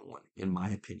the second one, in my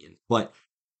opinion. But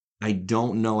I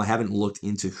don't know. I haven't looked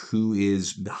into who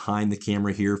is behind the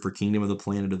camera here for Kingdom of the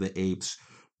Planet of the Apes.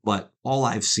 But all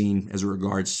I've seen as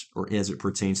it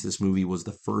pertains to this movie was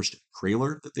the first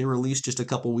trailer that they released just a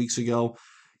couple weeks ago.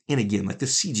 And again, like, the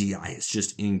CGI is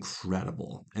just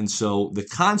incredible. And so the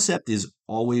concept is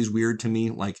always weird to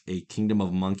me, like a Kingdom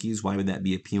of Monkeys. Why would that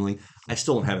be appealing? I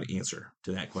still don't have an answer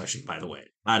to that question, by the way.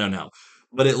 I don't know.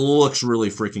 But it looks really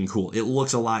freaking cool. It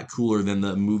looks a lot cooler than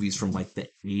the movies from like the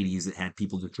 80s that had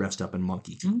people just dressed up in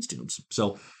monkey costumes.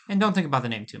 So, and don't think about the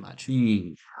name too much.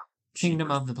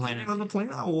 Kingdom of the Planet. Kingdom of the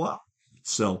Planet. Oh, wow.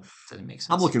 So doesn't make sense.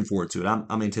 I'm looking forward to it.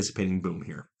 I'm anticipating boom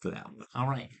here for that one. All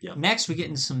right. Yep. Next, we get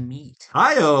into some meat.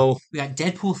 Hi-oh. We got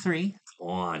Deadpool 3. Come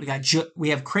on. We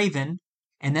have Craven,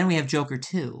 and then we have Joker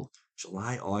 2.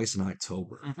 July, August, and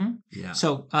October. Mm-hmm. Yeah.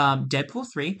 So Deadpool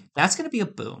 3, that's going to be a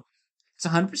boom. It's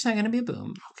 100% going to be a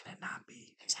boom. How can it not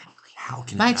be? Exactly. How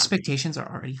can My it not expectations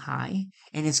are already high,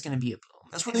 and it's going to be a boom.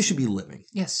 That's where they should be living.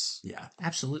 Yes. Yeah.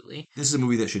 Absolutely. This is a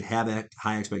movie that should have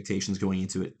high expectations going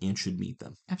into it and should meet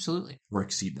them. Absolutely. Or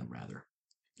exceed them, rather.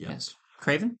 Yep. Yes.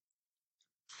 Craven?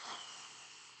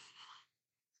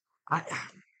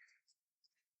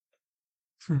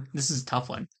 This is a tough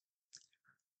one.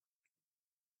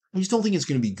 I just don't think it's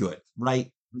going to be good, right?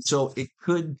 So it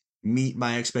could meet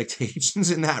my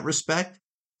expectations in that respect.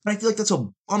 But I feel like that's a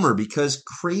bummer because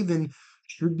Craven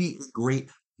should be a great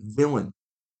villain.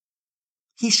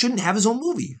 He shouldn't have his own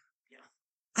movie.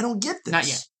 I don't get this. Not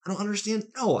yet. I don't understand.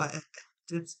 No,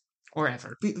 or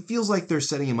ever. It feels like they're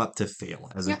setting him up to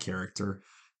fail as a character.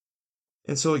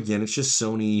 And so again, it's just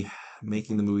Sony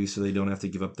making the movie so they don't have to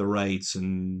give up the rights.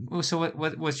 And so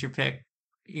what's your pick?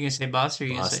 You gonna say bust or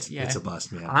you bust. Gonna say It's a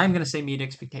bust, man. I'm gonna say meet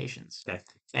expectations.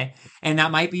 Okay. And that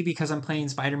might be because I'm playing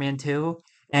Spider-Man 2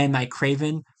 and my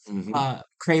Craven,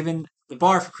 Craven, the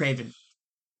bar for Craven.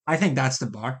 I think that's the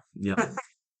bar. Yeah.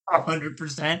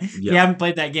 100%. You haven't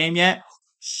played that game yet?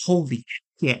 Holy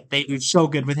shit. They do so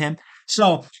good with him.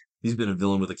 So he's been a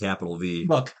villain with a capital V.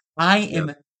 Look,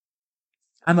 I'm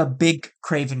a big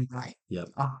Craven guy. Yep.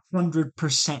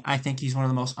 100%. I think he's one of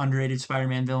the most underrated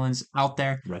Spider-Man villains out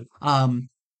there. Right.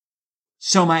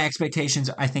 So my expectations,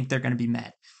 I think they're going to be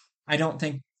met. I don't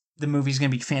think the movie's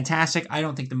going to be fantastic. I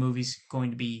don't think the movie's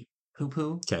going to be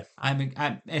poo-poo. Okay. I'm going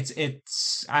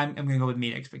to go with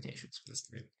meet expectations. That's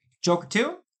great. Joker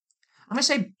 2. I'm gonna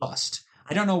say bust.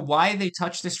 I don't know why they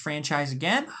touched this franchise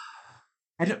again.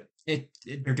 I don't.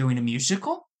 They're doing a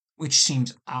musical, which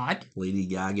seems odd. Lady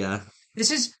Gaga.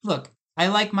 Look. I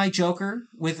like my Joker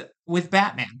with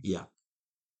Batman. Yeah.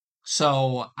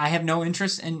 So I have no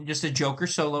interest in just a Joker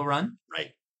solo run. Right.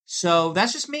 So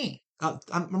that's just me.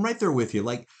 I'm right there with you.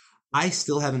 Like, I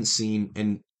still haven't seen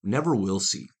and never will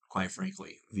see, quite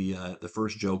frankly, the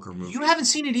first Joker movie. You haven't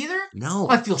seen it either? No.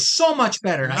 I feel so much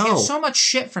better. No. I get so much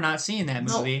shit for not seeing that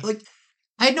movie. No, like,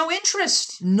 I had no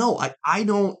interest. no, I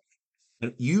don't.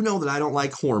 You know that I don't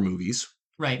like horror movies,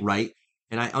 Right. right?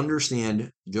 And I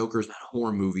understand Joker's not a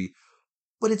horror movie,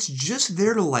 but it's just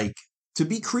there to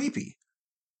be creepy.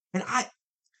 And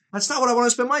that's not what I want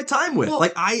to spend my time with. Well,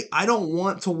 like, I don't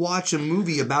want to watch a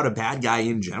movie about a bad guy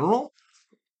in general.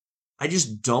 I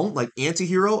just don't. Like,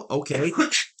 anti-hero, okay.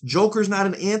 Joker's not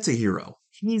an anti-hero.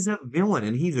 He's a villain,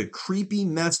 and he's a creepy,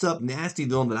 messed up, nasty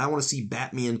villain that I want to see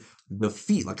Batman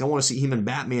defeat. Like, I want to see him and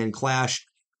Batman clash.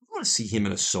 I want to see him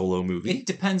in a solo movie. It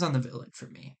depends on the villain for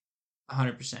me.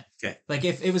 100%. Okay. Like,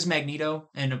 if it was Magneto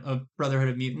and a Brotherhood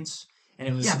of Mutants, and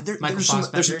it was Michael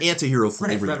there's there's some anti-hero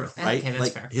flavor right, there, right. right? Okay, that's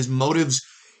like, fair. his motives,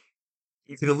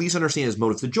 you can at least understand his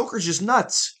motives. The Joker's just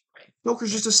nuts. Right.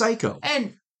 Joker's just a psycho.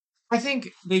 And I think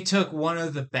they took one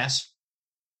of the best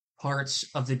parts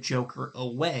of the Joker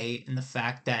away in the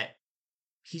fact that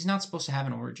he's not supposed to have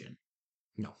an origin.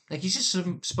 No. Like, he's just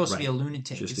supposed to be a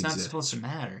lunatic. Just it's not exists. supposed to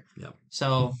matter. Yep.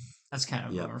 So that's kind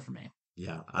of a bummer for me.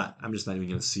 Yeah, I'm just not even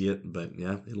going to see it, but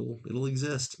yeah, it'll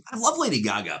exist. I love Lady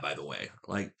Gaga, by the way.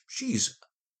 Like, she's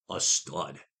a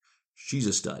stud. She's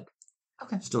a stud.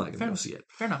 Okay. Still not going to go see it.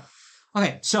 Fair enough.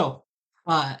 Okay, so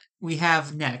we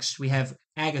have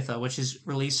Agatha, which is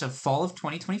release of fall of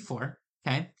 2024.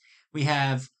 Okay. We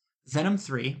have Venom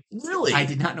 3. Really? I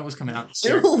did not know it was coming out this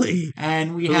year. Really?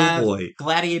 And we have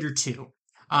Gladiator 2.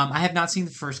 I have not seen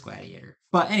the first Gladiator.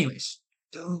 But anyways,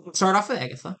 let's start off with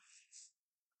Agatha.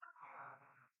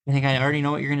 I think I already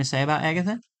know what you're going to say about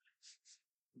Agatha.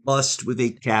 Bust with a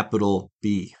capital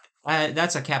B.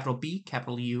 That's a capital B,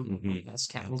 capital U. Mm-hmm. That's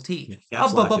capital T. Yeah,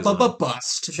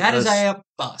 Bust. That is a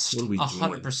bust. What are we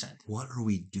 100%. doing? What are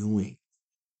we doing?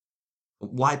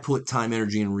 Why put time,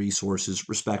 energy, and resources,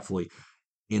 respectfully,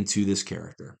 into this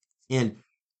character? And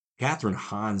Catherine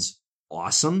Hahn's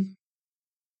awesome.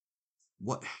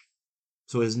 What?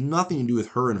 So it has nothing to do with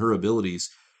her and her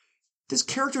abilities. This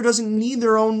character doesn't need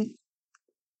their own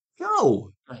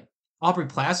show. Right. Aubrey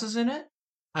Plaza's in it.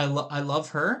 I love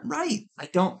her. Right. I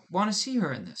don't want to see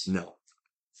her in this. No.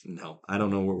 I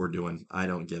don't know what we're doing. I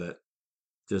don't get it.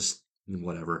 Just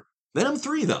whatever. Venom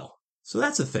 3, though. So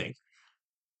that's a thing.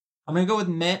 I'm going to go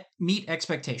with meet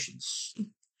expectations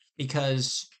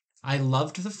because I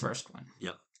loved the first one.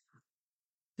 Yep.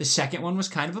 The second one was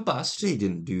kind of a bust. They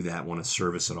didn't do that one a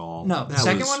service at all. No, the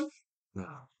second one No.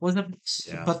 was a bust.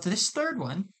 Yeah. But this third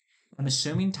one, I'm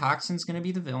assuming Toxin's going to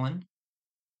be the villain.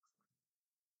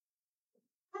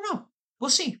 I don't know. We'll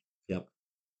see. Yep.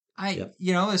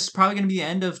 It's probably going to be the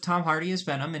end of Tom Hardy as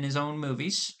Venom in his own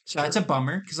movies. So that's a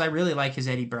bummer because I really like his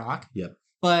Eddie Brock. Yep.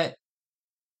 But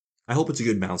I hope it's a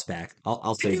good bounce back.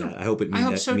 I'll say that. I hope it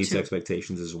meets too.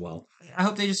 expectations as well. I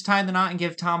hope they just tie the knot and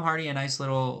give Tom Hardy a nice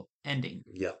little ending.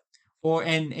 Yep.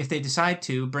 And if they decide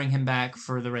to, bring him back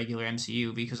for the regular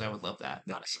MCU because I would love that.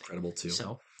 That's honestly. incredible too.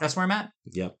 So that's where I'm at.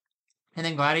 Yep. And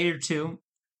then Gladiator 2.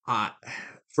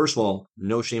 First of all,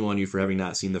 no shame on you for having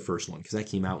not seen the first one because that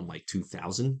came out in like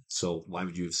 2000. So why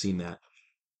would you have seen that?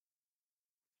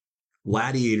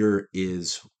 Gladiator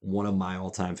is one of my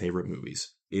all-time favorite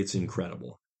movies. It's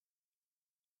incredible.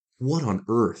 What on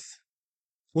earth?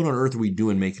 What on earth are we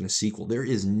doing making a sequel? There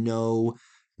is no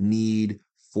need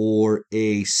for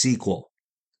a sequel.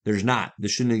 There's not.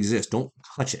 This shouldn't exist. Don't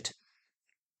touch it.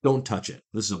 Don't touch it.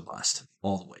 This is a bust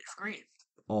all the way. Great.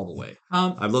 All the way.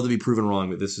 I'd love to be proven wrong,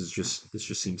 but this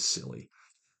just seems silly.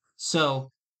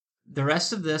 So the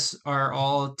rest of this are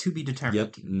all to be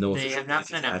determined. Yep. No, they have not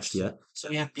been announced yet. So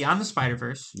you have Beyond the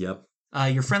Spider-Verse. Yep.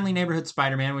 Your Friendly Neighborhood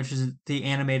Spider-Man, which is the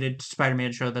animated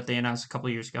Spider-Man show that they announced a couple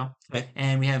years ago. Okay.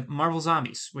 And we have Marvel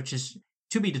Zombies, which is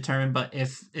to be determined, but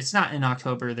if it's not in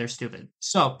October, they're stupid.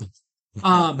 So,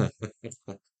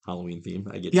 Halloween theme.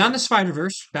 I get Beyond the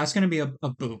Spider-Verse, that's going to be a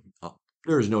boom. Oh,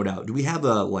 there is no doubt. Do we have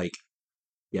a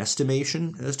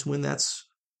estimation as to when that's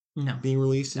being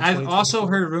released? I've also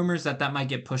heard rumors that might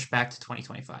get pushed back to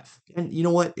 2025. And you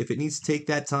know what? If it needs to take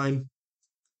that time,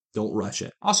 don't rush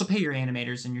it. Also pay your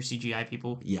animators and your CGI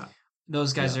people. Yeah.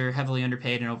 Those guys are heavily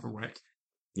underpaid and overworked.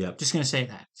 Yep. Just going to say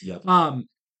that. Yep.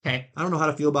 Okay. I don't know how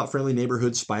to feel about Friendly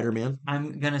Neighborhood Spider-Man.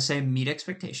 I'm going to say meet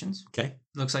expectations. Okay.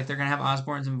 Looks like they're going to have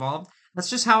Osborn's involved. That's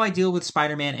just how I deal with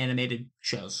Spider-Man animated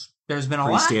shows. there's been a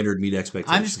Pretty lot. standard meet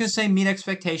expectations. I'm just going to say meet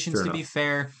expectations Fair to enough. be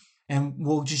fair, and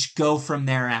we'll just go from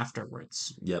there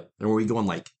afterwards. Yep. And were we going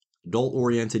like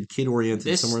adult-oriented,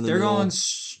 kid-oriented, somewhere in the They're middle? going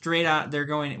straight out. They're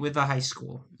going with a high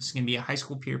school. This is going to be a high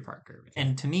school Peter Parker.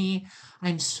 And to me,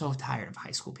 I'm so tired of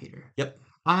high school Peter. Yep.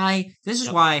 This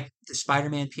is why the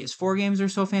Spider-Man PS4 games are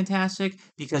so fantastic,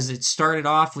 because it started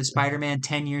off with Spider-Man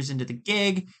 10 years into the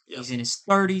gig. Yep. He's in his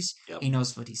 30s. Yep. He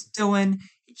knows what he's doing.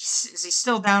 Is he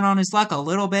still down on his luck a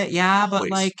little bit? Yeah, but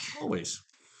always.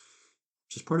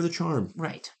 Just part of the charm.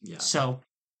 Right. Yeah. So.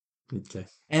 Okay.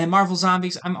 And Marvel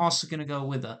Zombies, I'm also going to go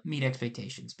with meet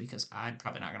expectations, because I'm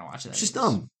probably not going to watch that. It's just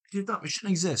dumb. It's dumb. It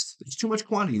shouldn't exist. It's too much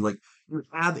quantity. Like, you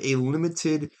have a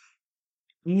limited,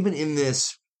 even in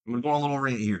this, I'm going to go on a little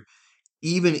rant here.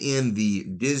 Even in the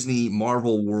Disney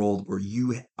Marvel world, where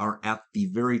you are at the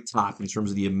very top in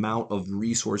terms of the amount of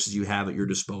resources you have at your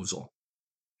disposal,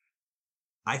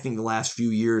 I think the last few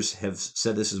years have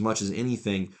said this as much as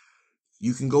anything.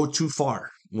 You can go too far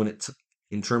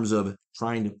in terms of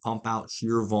trying to pump out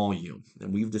sheer volume.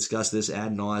 And we've discussed this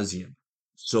ad nauseum.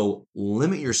 So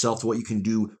limit yourself to what you can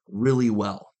do really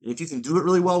well. And if you can do it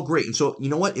really well, great. And so, you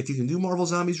know what? If you can do Marvel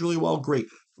Zombies really well, great.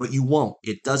 But you won't.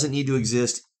 It doesn't need to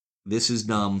exist. This is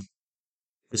dumb.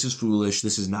 This is foolish.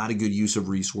 This is not a good use of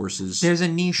resources. There's a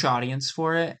niche audience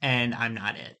for it, and I'm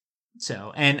not it.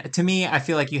 So, and to me, I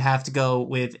feel like you have to go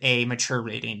with a mature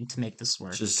rating to make this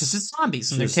work, because it's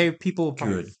zombies and they tear people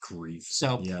apart. Good grief.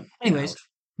 So, anyways,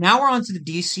 now we're on to the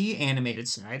DC animated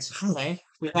sides. Okay,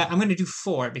 I'm going to do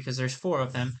 4 because there's 4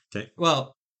 of them. Okay.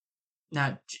 Well,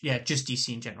 just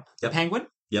DC in general. Yep. The Penguin.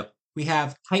 Yep. We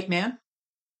have Hype Man.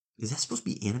 Is that supposed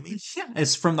to be animated? Yeah,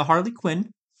 it's from the Harley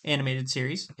Quinn animated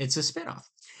series. It's a spinoff.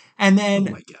 And then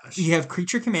oh my gosh, you have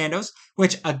Creature Commandos,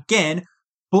 which again,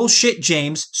 bullshit,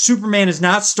 James. Superman is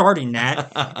not starting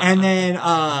that. And then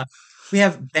we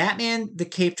have Batman the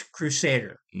Caped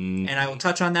Crusader. And I will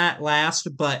touch on that last,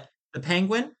 but the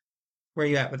Penguin, where are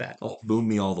you at with that? Oh, boom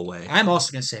me all the way. I'm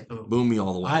also going to say boom. Boom me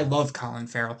all the way. I love Colin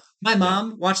Farrell. My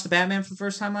mom watched the Batman for the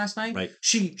first time last night. Right.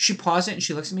 She paused it and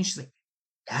she looks at me. She's like,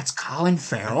 "That's Colin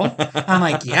Farrell?" I'm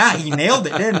like, "Yeah, he nailed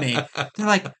it, didn't he?" They're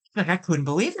like, I couldn't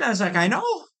believe it. I was like, "I know."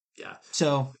 Yeah.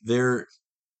 So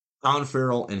Colin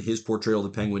Farrell and his portrayal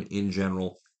of the Penguin in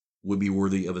general would be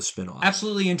worthy of a spinoff.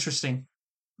 Absolutely interesting.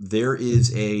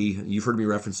 You've heard me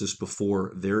reference this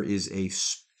before. There's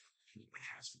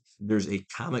a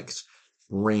comics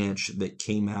branch that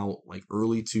came out like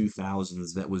early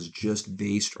 2000s that was just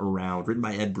written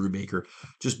by Ed Brubaker,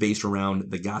 just based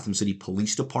around the Gotham City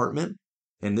Police Department.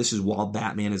 And this is while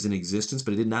Batman is in existence,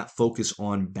 but it did not focus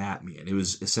on Batman. It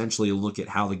was essentially a look at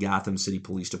how the Gotham City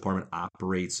Police Department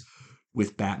operates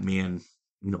with Batman,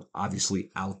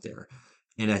 obviously out there.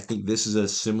 And I think this is a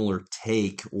similar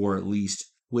take, or at least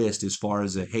twist, as far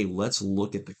as hey, let's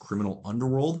look at the criminal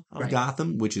underworld of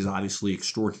Gotham, which is obviously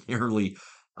extraordinarily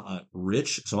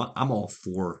rich. So I'm all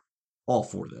for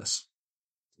this.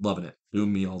 Loving it.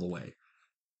 Doing me all the way.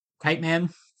 Hype Man.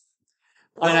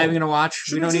 What are we going to watch?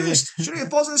 We don't even. Shouldn't it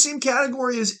falls in the same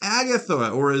category as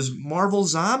Agatha or as Marvel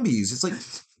Zombies? It's like,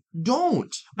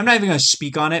 don't. I'm not even going to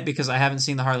speak on it because I haven't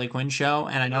seen the Harley Quinn show,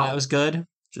 and I know that was good.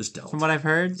 Just don't. From what I've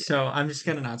heard, so I'm just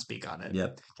going to not speak on it.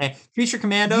 Yep. Okay, Creature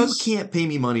Commandos. You can't pay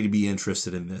me money to be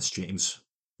interested in this, James.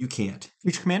 You can't.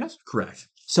 Creature Commandos? Correct.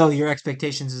 So your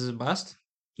expectations is a bust?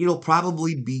 It'll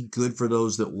probably be good for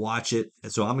those that watch it.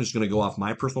 And so I'm just going to go off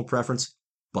my personal preference.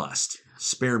 Bust.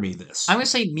 Spare me this. I'm going to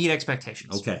say meet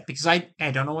expectations. Okay. Because I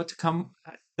don't know what's going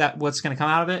to come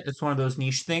out of it. It's one of those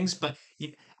niche things, but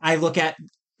I look at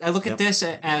this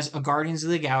as a Guardians of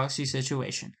the Galaxy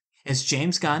situation. It's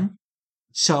James Gunn.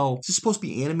 So is this supposed to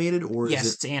be animated or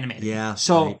is it's animated. Yeah.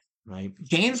 So right.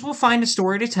 James will find a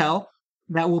story to tell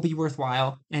that will be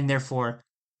worthwhile, and therefore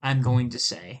I'm going to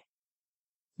say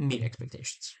meet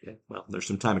expectations. Yeah. Well, there's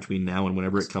some time between now and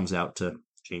whenever it comes out to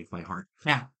change my heart.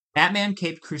 Now, Batman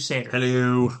Caped Crusader.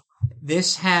 Hello.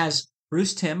 This has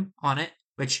Bruce Timm on it,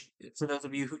 which, for those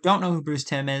of you who don't know who Bruce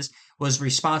Timm is, was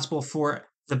responsible for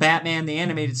the Batman, the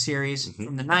animated series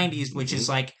from the 90s, which is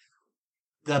like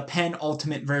the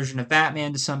penultimate version of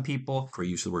Batman to some people. For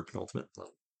use of the word penultimate.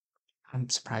 I'm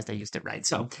surprised I used it right.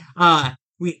 So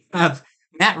we have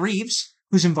Matt Reeves,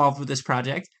 who's involved with this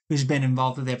project, who's been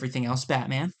involved with everything else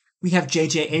Batman. We have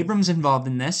J.J. Abrams involved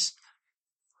in this,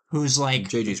 who's like...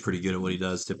 JJ's pretty good at what he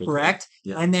does, typically. Correct.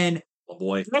 Yeah. And then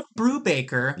Rick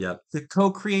Brubaker, the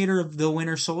co-creator of The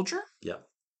Winter Soldier. Yep.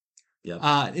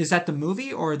 Is that the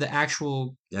movie or the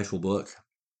actual... The actual book.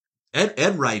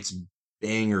 Ed writes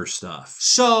banger stuff.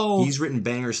 So... He's written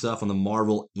banger stuff on the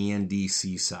Marvel and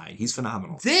DC side. He's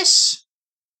phenomenal. This,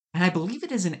 and I believe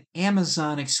it is an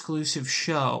Amazon exclusive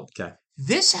show. Okay.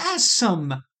 this has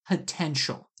some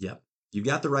potential. Yep. You've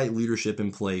got the right leadership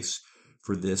in place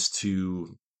for this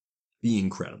to be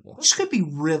incredible. This could be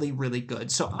really, really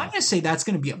good. So I'm going to say that's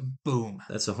going to be a boom.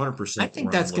 That's 100% I think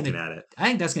where that's I'm going looking to. at it. I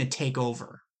think that's going to take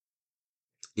over.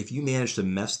 If you manage to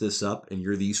mess this up and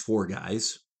you're these four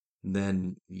guys,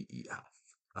 then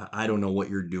I don't know what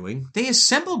you're doing. They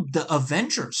assembled the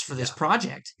Avengers for this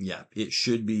project. Yeah, it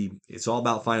should be. It's all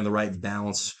about finding the right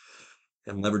balance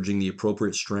and leveraging the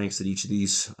appropriate strengths that each of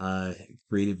these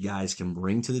creative guys can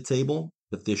bring to the table.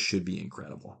 But this should be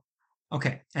incredible.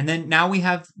 Okay, and then now we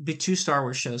have the 2 Star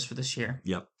Wars shows for this year.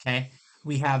 Yep. Okay,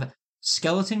 we have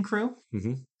Skeleton Crew,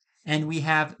 Mm-hmm. and we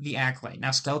have The Acolyte.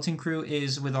 Now, Skeleton Crew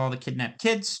is with all the kidnapped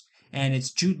kids, and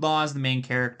it's Jude Law as the main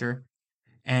character.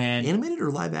 And Animated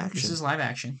or live action? this is live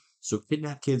action. So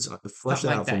kidnap kids, flesh Something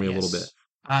that like out for me a little bit.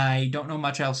 I don't know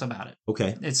much else about it.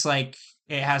 Okay. It's like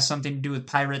it has something to do with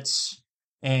pirates,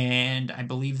 and I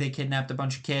believe they kidnapped a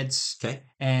bunch of kids. Okay.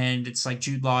 And it's like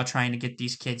Jude Law trying to get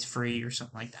these kids free or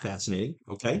something like that. Fascinating.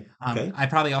 Okay. Okay. I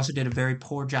probably also did a very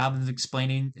poor job of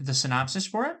explaining the synopsis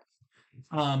for it.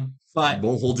 But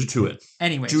Won't hold you to it.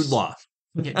 anyways, Jude Law.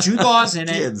 Yeah, Jude Law's in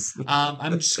it. Kids.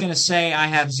 I'm just gonna say I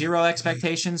have 0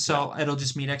 expectations, so it'll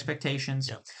just meet expectations.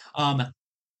 Yep.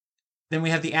 Then we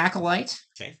have the Acolyte,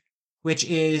 Okay. which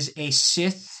is a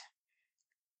Sith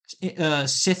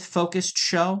focused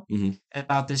show Mhm.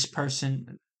 about this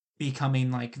person becoming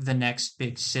like the next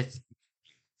big Sith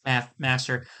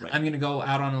master. Right. I'm gonna go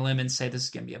out on a limb and say this is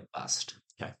gonna be a bust.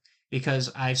 Okay.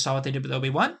 Because I saw what they did with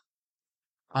Obi-Wan.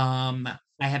 I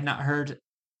have not heard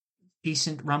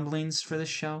decent rumblings for this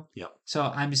show. Yep. So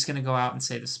I'm just going to go out and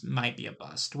say this might be a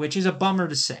bust, which is a bummer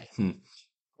to say.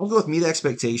 I'll go with meet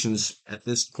expectations at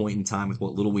this point in time with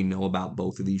what little we know about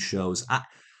both of these shows.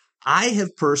 I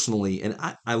have personally, and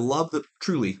I love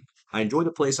truly, I enjoy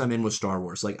the place I'm in with Star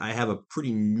Wars. Like, I have a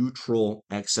pretty neutral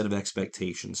set of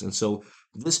expectations. And so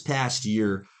this past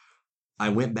year, I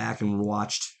went back and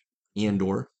watched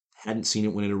Andor. Hadn't seen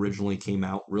it when it originally came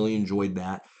out. Really enjoyed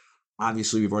that.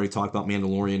 Obviously, we've already talked about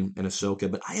Mandalorian and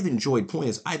Ahsoka, but I've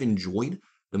enjoyed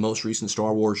the most recent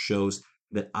Star Wars shows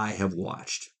that I have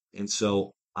watched. And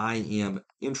so I am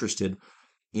interested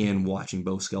in watching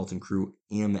both Skeleton Crew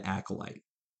and The Acolyte.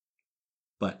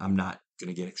 But I'm not going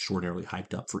to get extraordinarily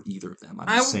hyped up for either of them. I'm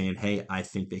just saying, hey, I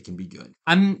think they can be good.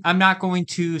 I'm not going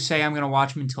to say I'm going to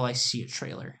watch them until I see a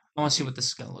trailer. I want to see what this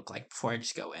is going to look like before I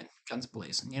just go in. Guns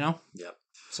blazing, you know? Yep.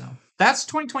 So that's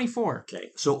 2024.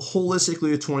 Okay. So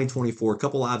holistically, with 2024, a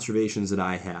couple observations that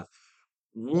I have.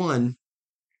 One,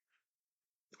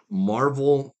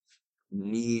 Marvel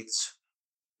needs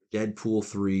Deadpool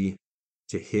 3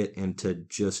 to hit and to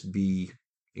just be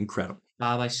incredible.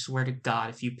 Bob, I swear to God,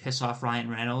 if you piss off Ryan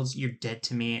Reynolds, you're dead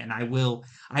to me, and I will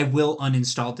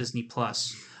uninstall Disney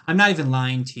Plus. I'm not even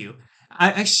lying to you.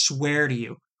 I swear to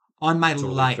you, on my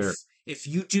Totally life, fair. if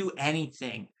you do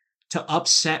anything to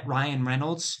upset Ryan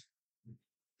Reynolds,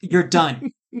 you're done.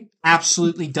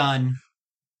 Absolutely done.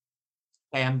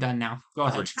 Okay, I'm done now. Go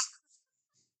ahead.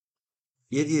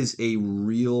 It is a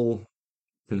real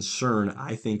concern,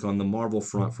 I think, on the Marvel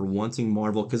front for wanting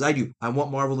Marvel, because I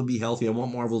want Marvel to be healthy. I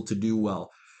want Marvel to do well.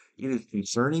 It is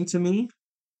concerning to me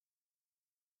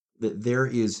that there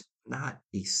is not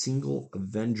a single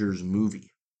Avengers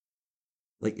movie.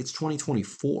 Like, it's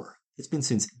 2024. It's been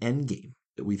since Endgame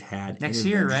that we've had. Next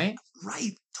year, right?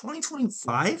 Right.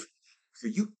 2025? Are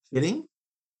you kidding?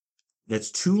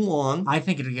 That's too long. I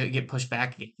think it'll get pushed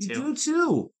back again, too. You do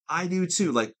too. I do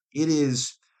too. Like, it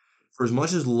is, for as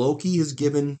much as Loki has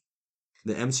given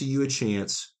the MCU a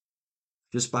chance,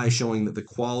 just by showing that the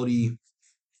quality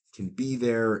can be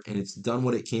there and it's done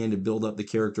what it can to build up the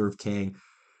character of Kang,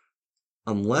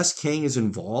 unless Kang is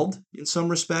involved in some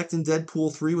respect in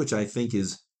Deadpool 3, which I think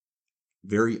is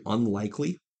very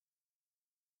unlikely,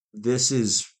 this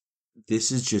is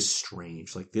just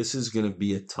strange. Like, this is going to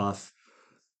be a tough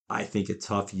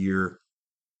year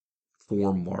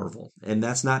for Marvel. And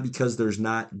that's not because there's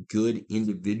not good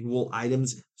individual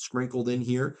items sprinkled in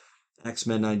here.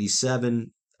 X-Men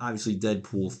 97, obviously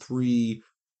Deadpool 3,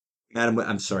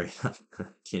 I'm sorry, I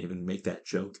can't even make that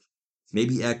joke.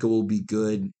 Maybe Echo will be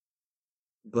good,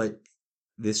 but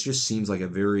this just seems like a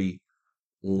very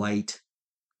light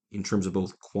in terms of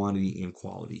both quantity and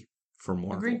quality for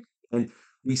Marvel. Agreed. And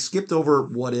we skipped over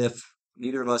What If.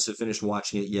 Neither of us have finished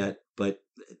watching it yet, but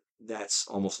that's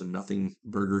almost a nothing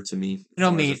burger to me.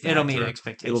 It'll meet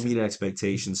expectations. It'll meet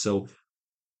expectations. So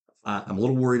I'm a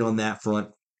little worried on that front.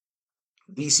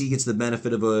 DC gets the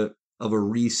benefit of a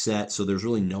reset, so there's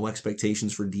really no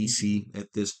expectations for DC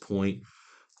at this point.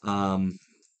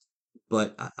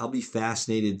 But I'll be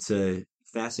fascinated to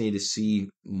fascinated to see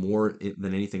more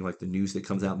than anything like the news that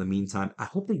comes out in the meantime. I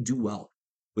hope they do well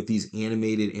with these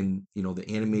animated and the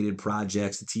animated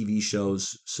projects, the TV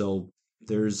shows. So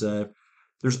there's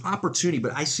opportunity,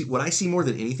 but what I see more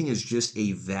than anything is just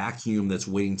a vacuum that's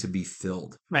waiting to be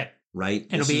filled. Right. Right.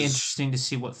 It'll be interesting to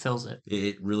see what fills it.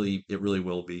 It really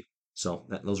will be. So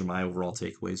those are my overall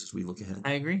takeaways as we look ahead.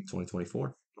 I agree.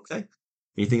 2024. Okay.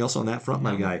 Anything else on that front,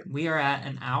 my guy? We are at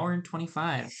an hour and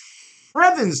 25.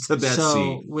 Heavens to Betsy.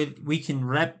 So we can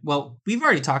we've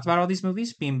already talked about all these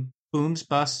movies being booms,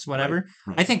 busts, whatever.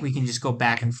 Right. I think we can just go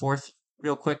back and forth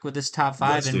real quick with this top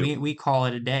 5 and we call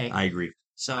it a day. I agree.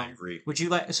 So I agree. Would you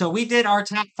like? So we did our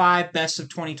top 5 best of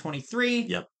 2023.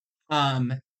 Yep.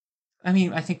 I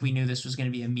mean, I think we knew this was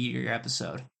going to be a meteor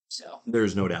episode. So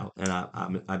there's no doubt, and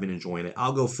I've been enjoying it.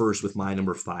 I'll go first with my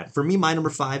number 5. For me, my number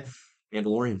 5,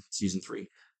 Mandalorian season 3.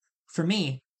 For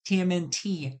me,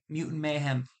 TMNT Mutant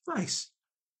Mayhem. Nice.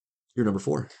 Your number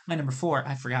 4. My number 4.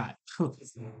 I forgot.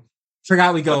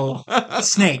 Forgot we go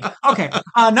Snake. Okay.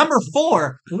 Number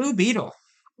 4, Blue Beetle.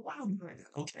 Wow.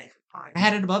 Okay. I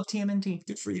had it above TMNT.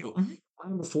 Good for you. Mm-hmm. My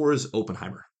number 4 is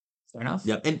Oppenheimer. Fair enough.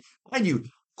 Yep. And mind you,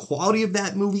 quality of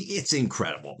that movie, it's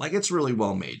incredible. Like, it's really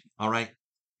well made. All right.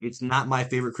 It's not my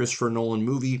favorite Christopher Nolan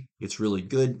movie. It's really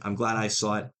good. I'm glad I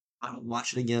saw it. I don't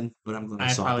watch it again, but I'm glad I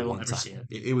saw it. I probably won't ever see it.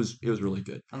 It was really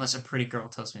good. Unless a pretty girl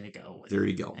tells me to go. There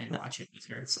you go. And watch it with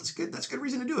her. That's good. That's a good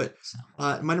reason to do it. So.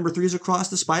 My number 3 is Across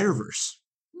the Spider-Verse.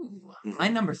 My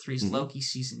number 3 is Loki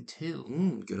season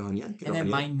 2. Good on you. And then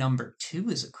my number 2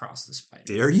 is Across the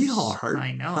Spider-Verse. There you are.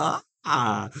 I know.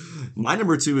 My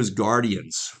number 2 is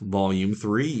Guardians Volume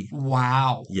 3.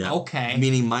 Wow. Yeah. Okay.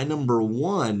 Meaning my number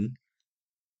 1,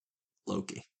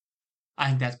 Loki. I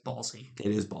think that's ballsy.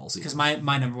 It is ballsy. Because my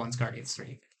number 1's Guardians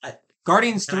 3.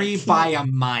 Guardians 3 by a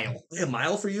mile. By a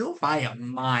mile for you? By a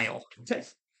mile.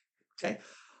 Okay.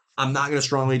 I'm not going to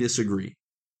strongly disagree.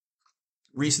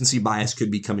 Recency bias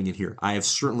could be coming in here. I have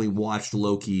certainly watched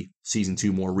Loki season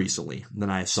 2 more recently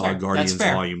than I saw Guardians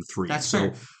Volume 3. That's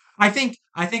fair. I think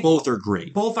both are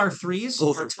great. Both our threes,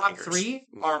 both our top bangers. 3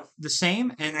 are the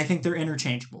same, and I think they're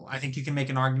interchangeable. I think you can make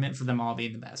an argument for them all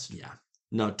being the best. Yeah.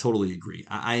 No, totally agree.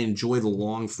 I enjoy the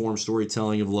long form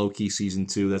storytelling of Loki season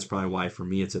 2. That's probably why for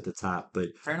me it's at the top. But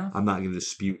fair enough. I'm not going to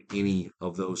dispute any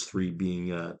of those 3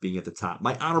 being at the top.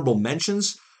 My honorable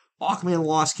mentions: Aquaman and the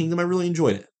Lost Kingdom. I really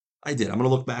enjoyed it. I did. I'm going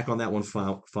to look back on that one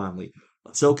fondly.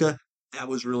 Ahsoka, that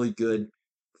was really good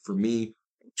for me.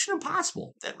 Mission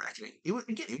Impossible, Dead Reckoning. It was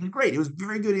great. It was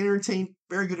very good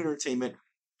entertainment.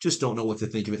 Just don't know what to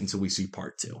think of it until we see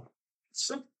part 2.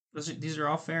 So these are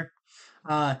all fair.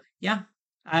 Yeah.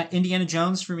 Indiana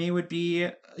Jones for me would be,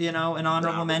 an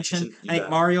honorable mention. I think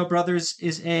Mario Brothers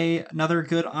is another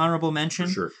good honorable mention.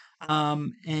 For sure.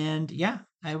 And yeah,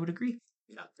 I would agree.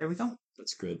 Yeah. There we go.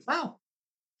 That's good. Wow.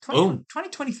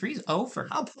 2023 is over.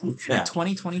 How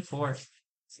 2024.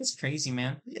 That's crazy,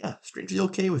 man. Yeah. Strangely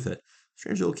okay with it.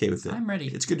 I'm ready.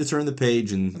 It's good to turn the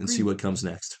page and see what comes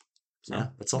next. So, yeah.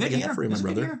 That's all I got for you, my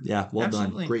brother. Yeah. Well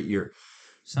done. Great year.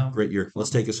 Great year. Let's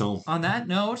take us home. On that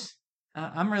note,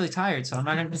 I'm really tired, so I'm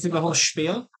not going to do the whole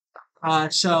spiel.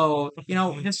 So,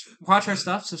 just watch our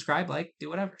stuff, subscribe, do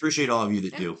whatever. Appreciate all of you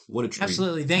that do. What a treat.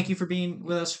 Absolutely. Thank you for being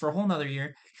with us for a whole nother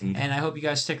year. Mm-hmm. And I hope you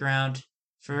guys stick around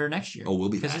for next year. Oh, we'll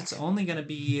be back. Because it's only going to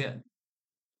be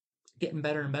getting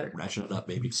better and better. Ratchet it up,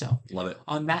 baby. So, love it.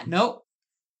 On that note,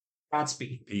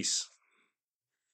 Godspeed. Peace.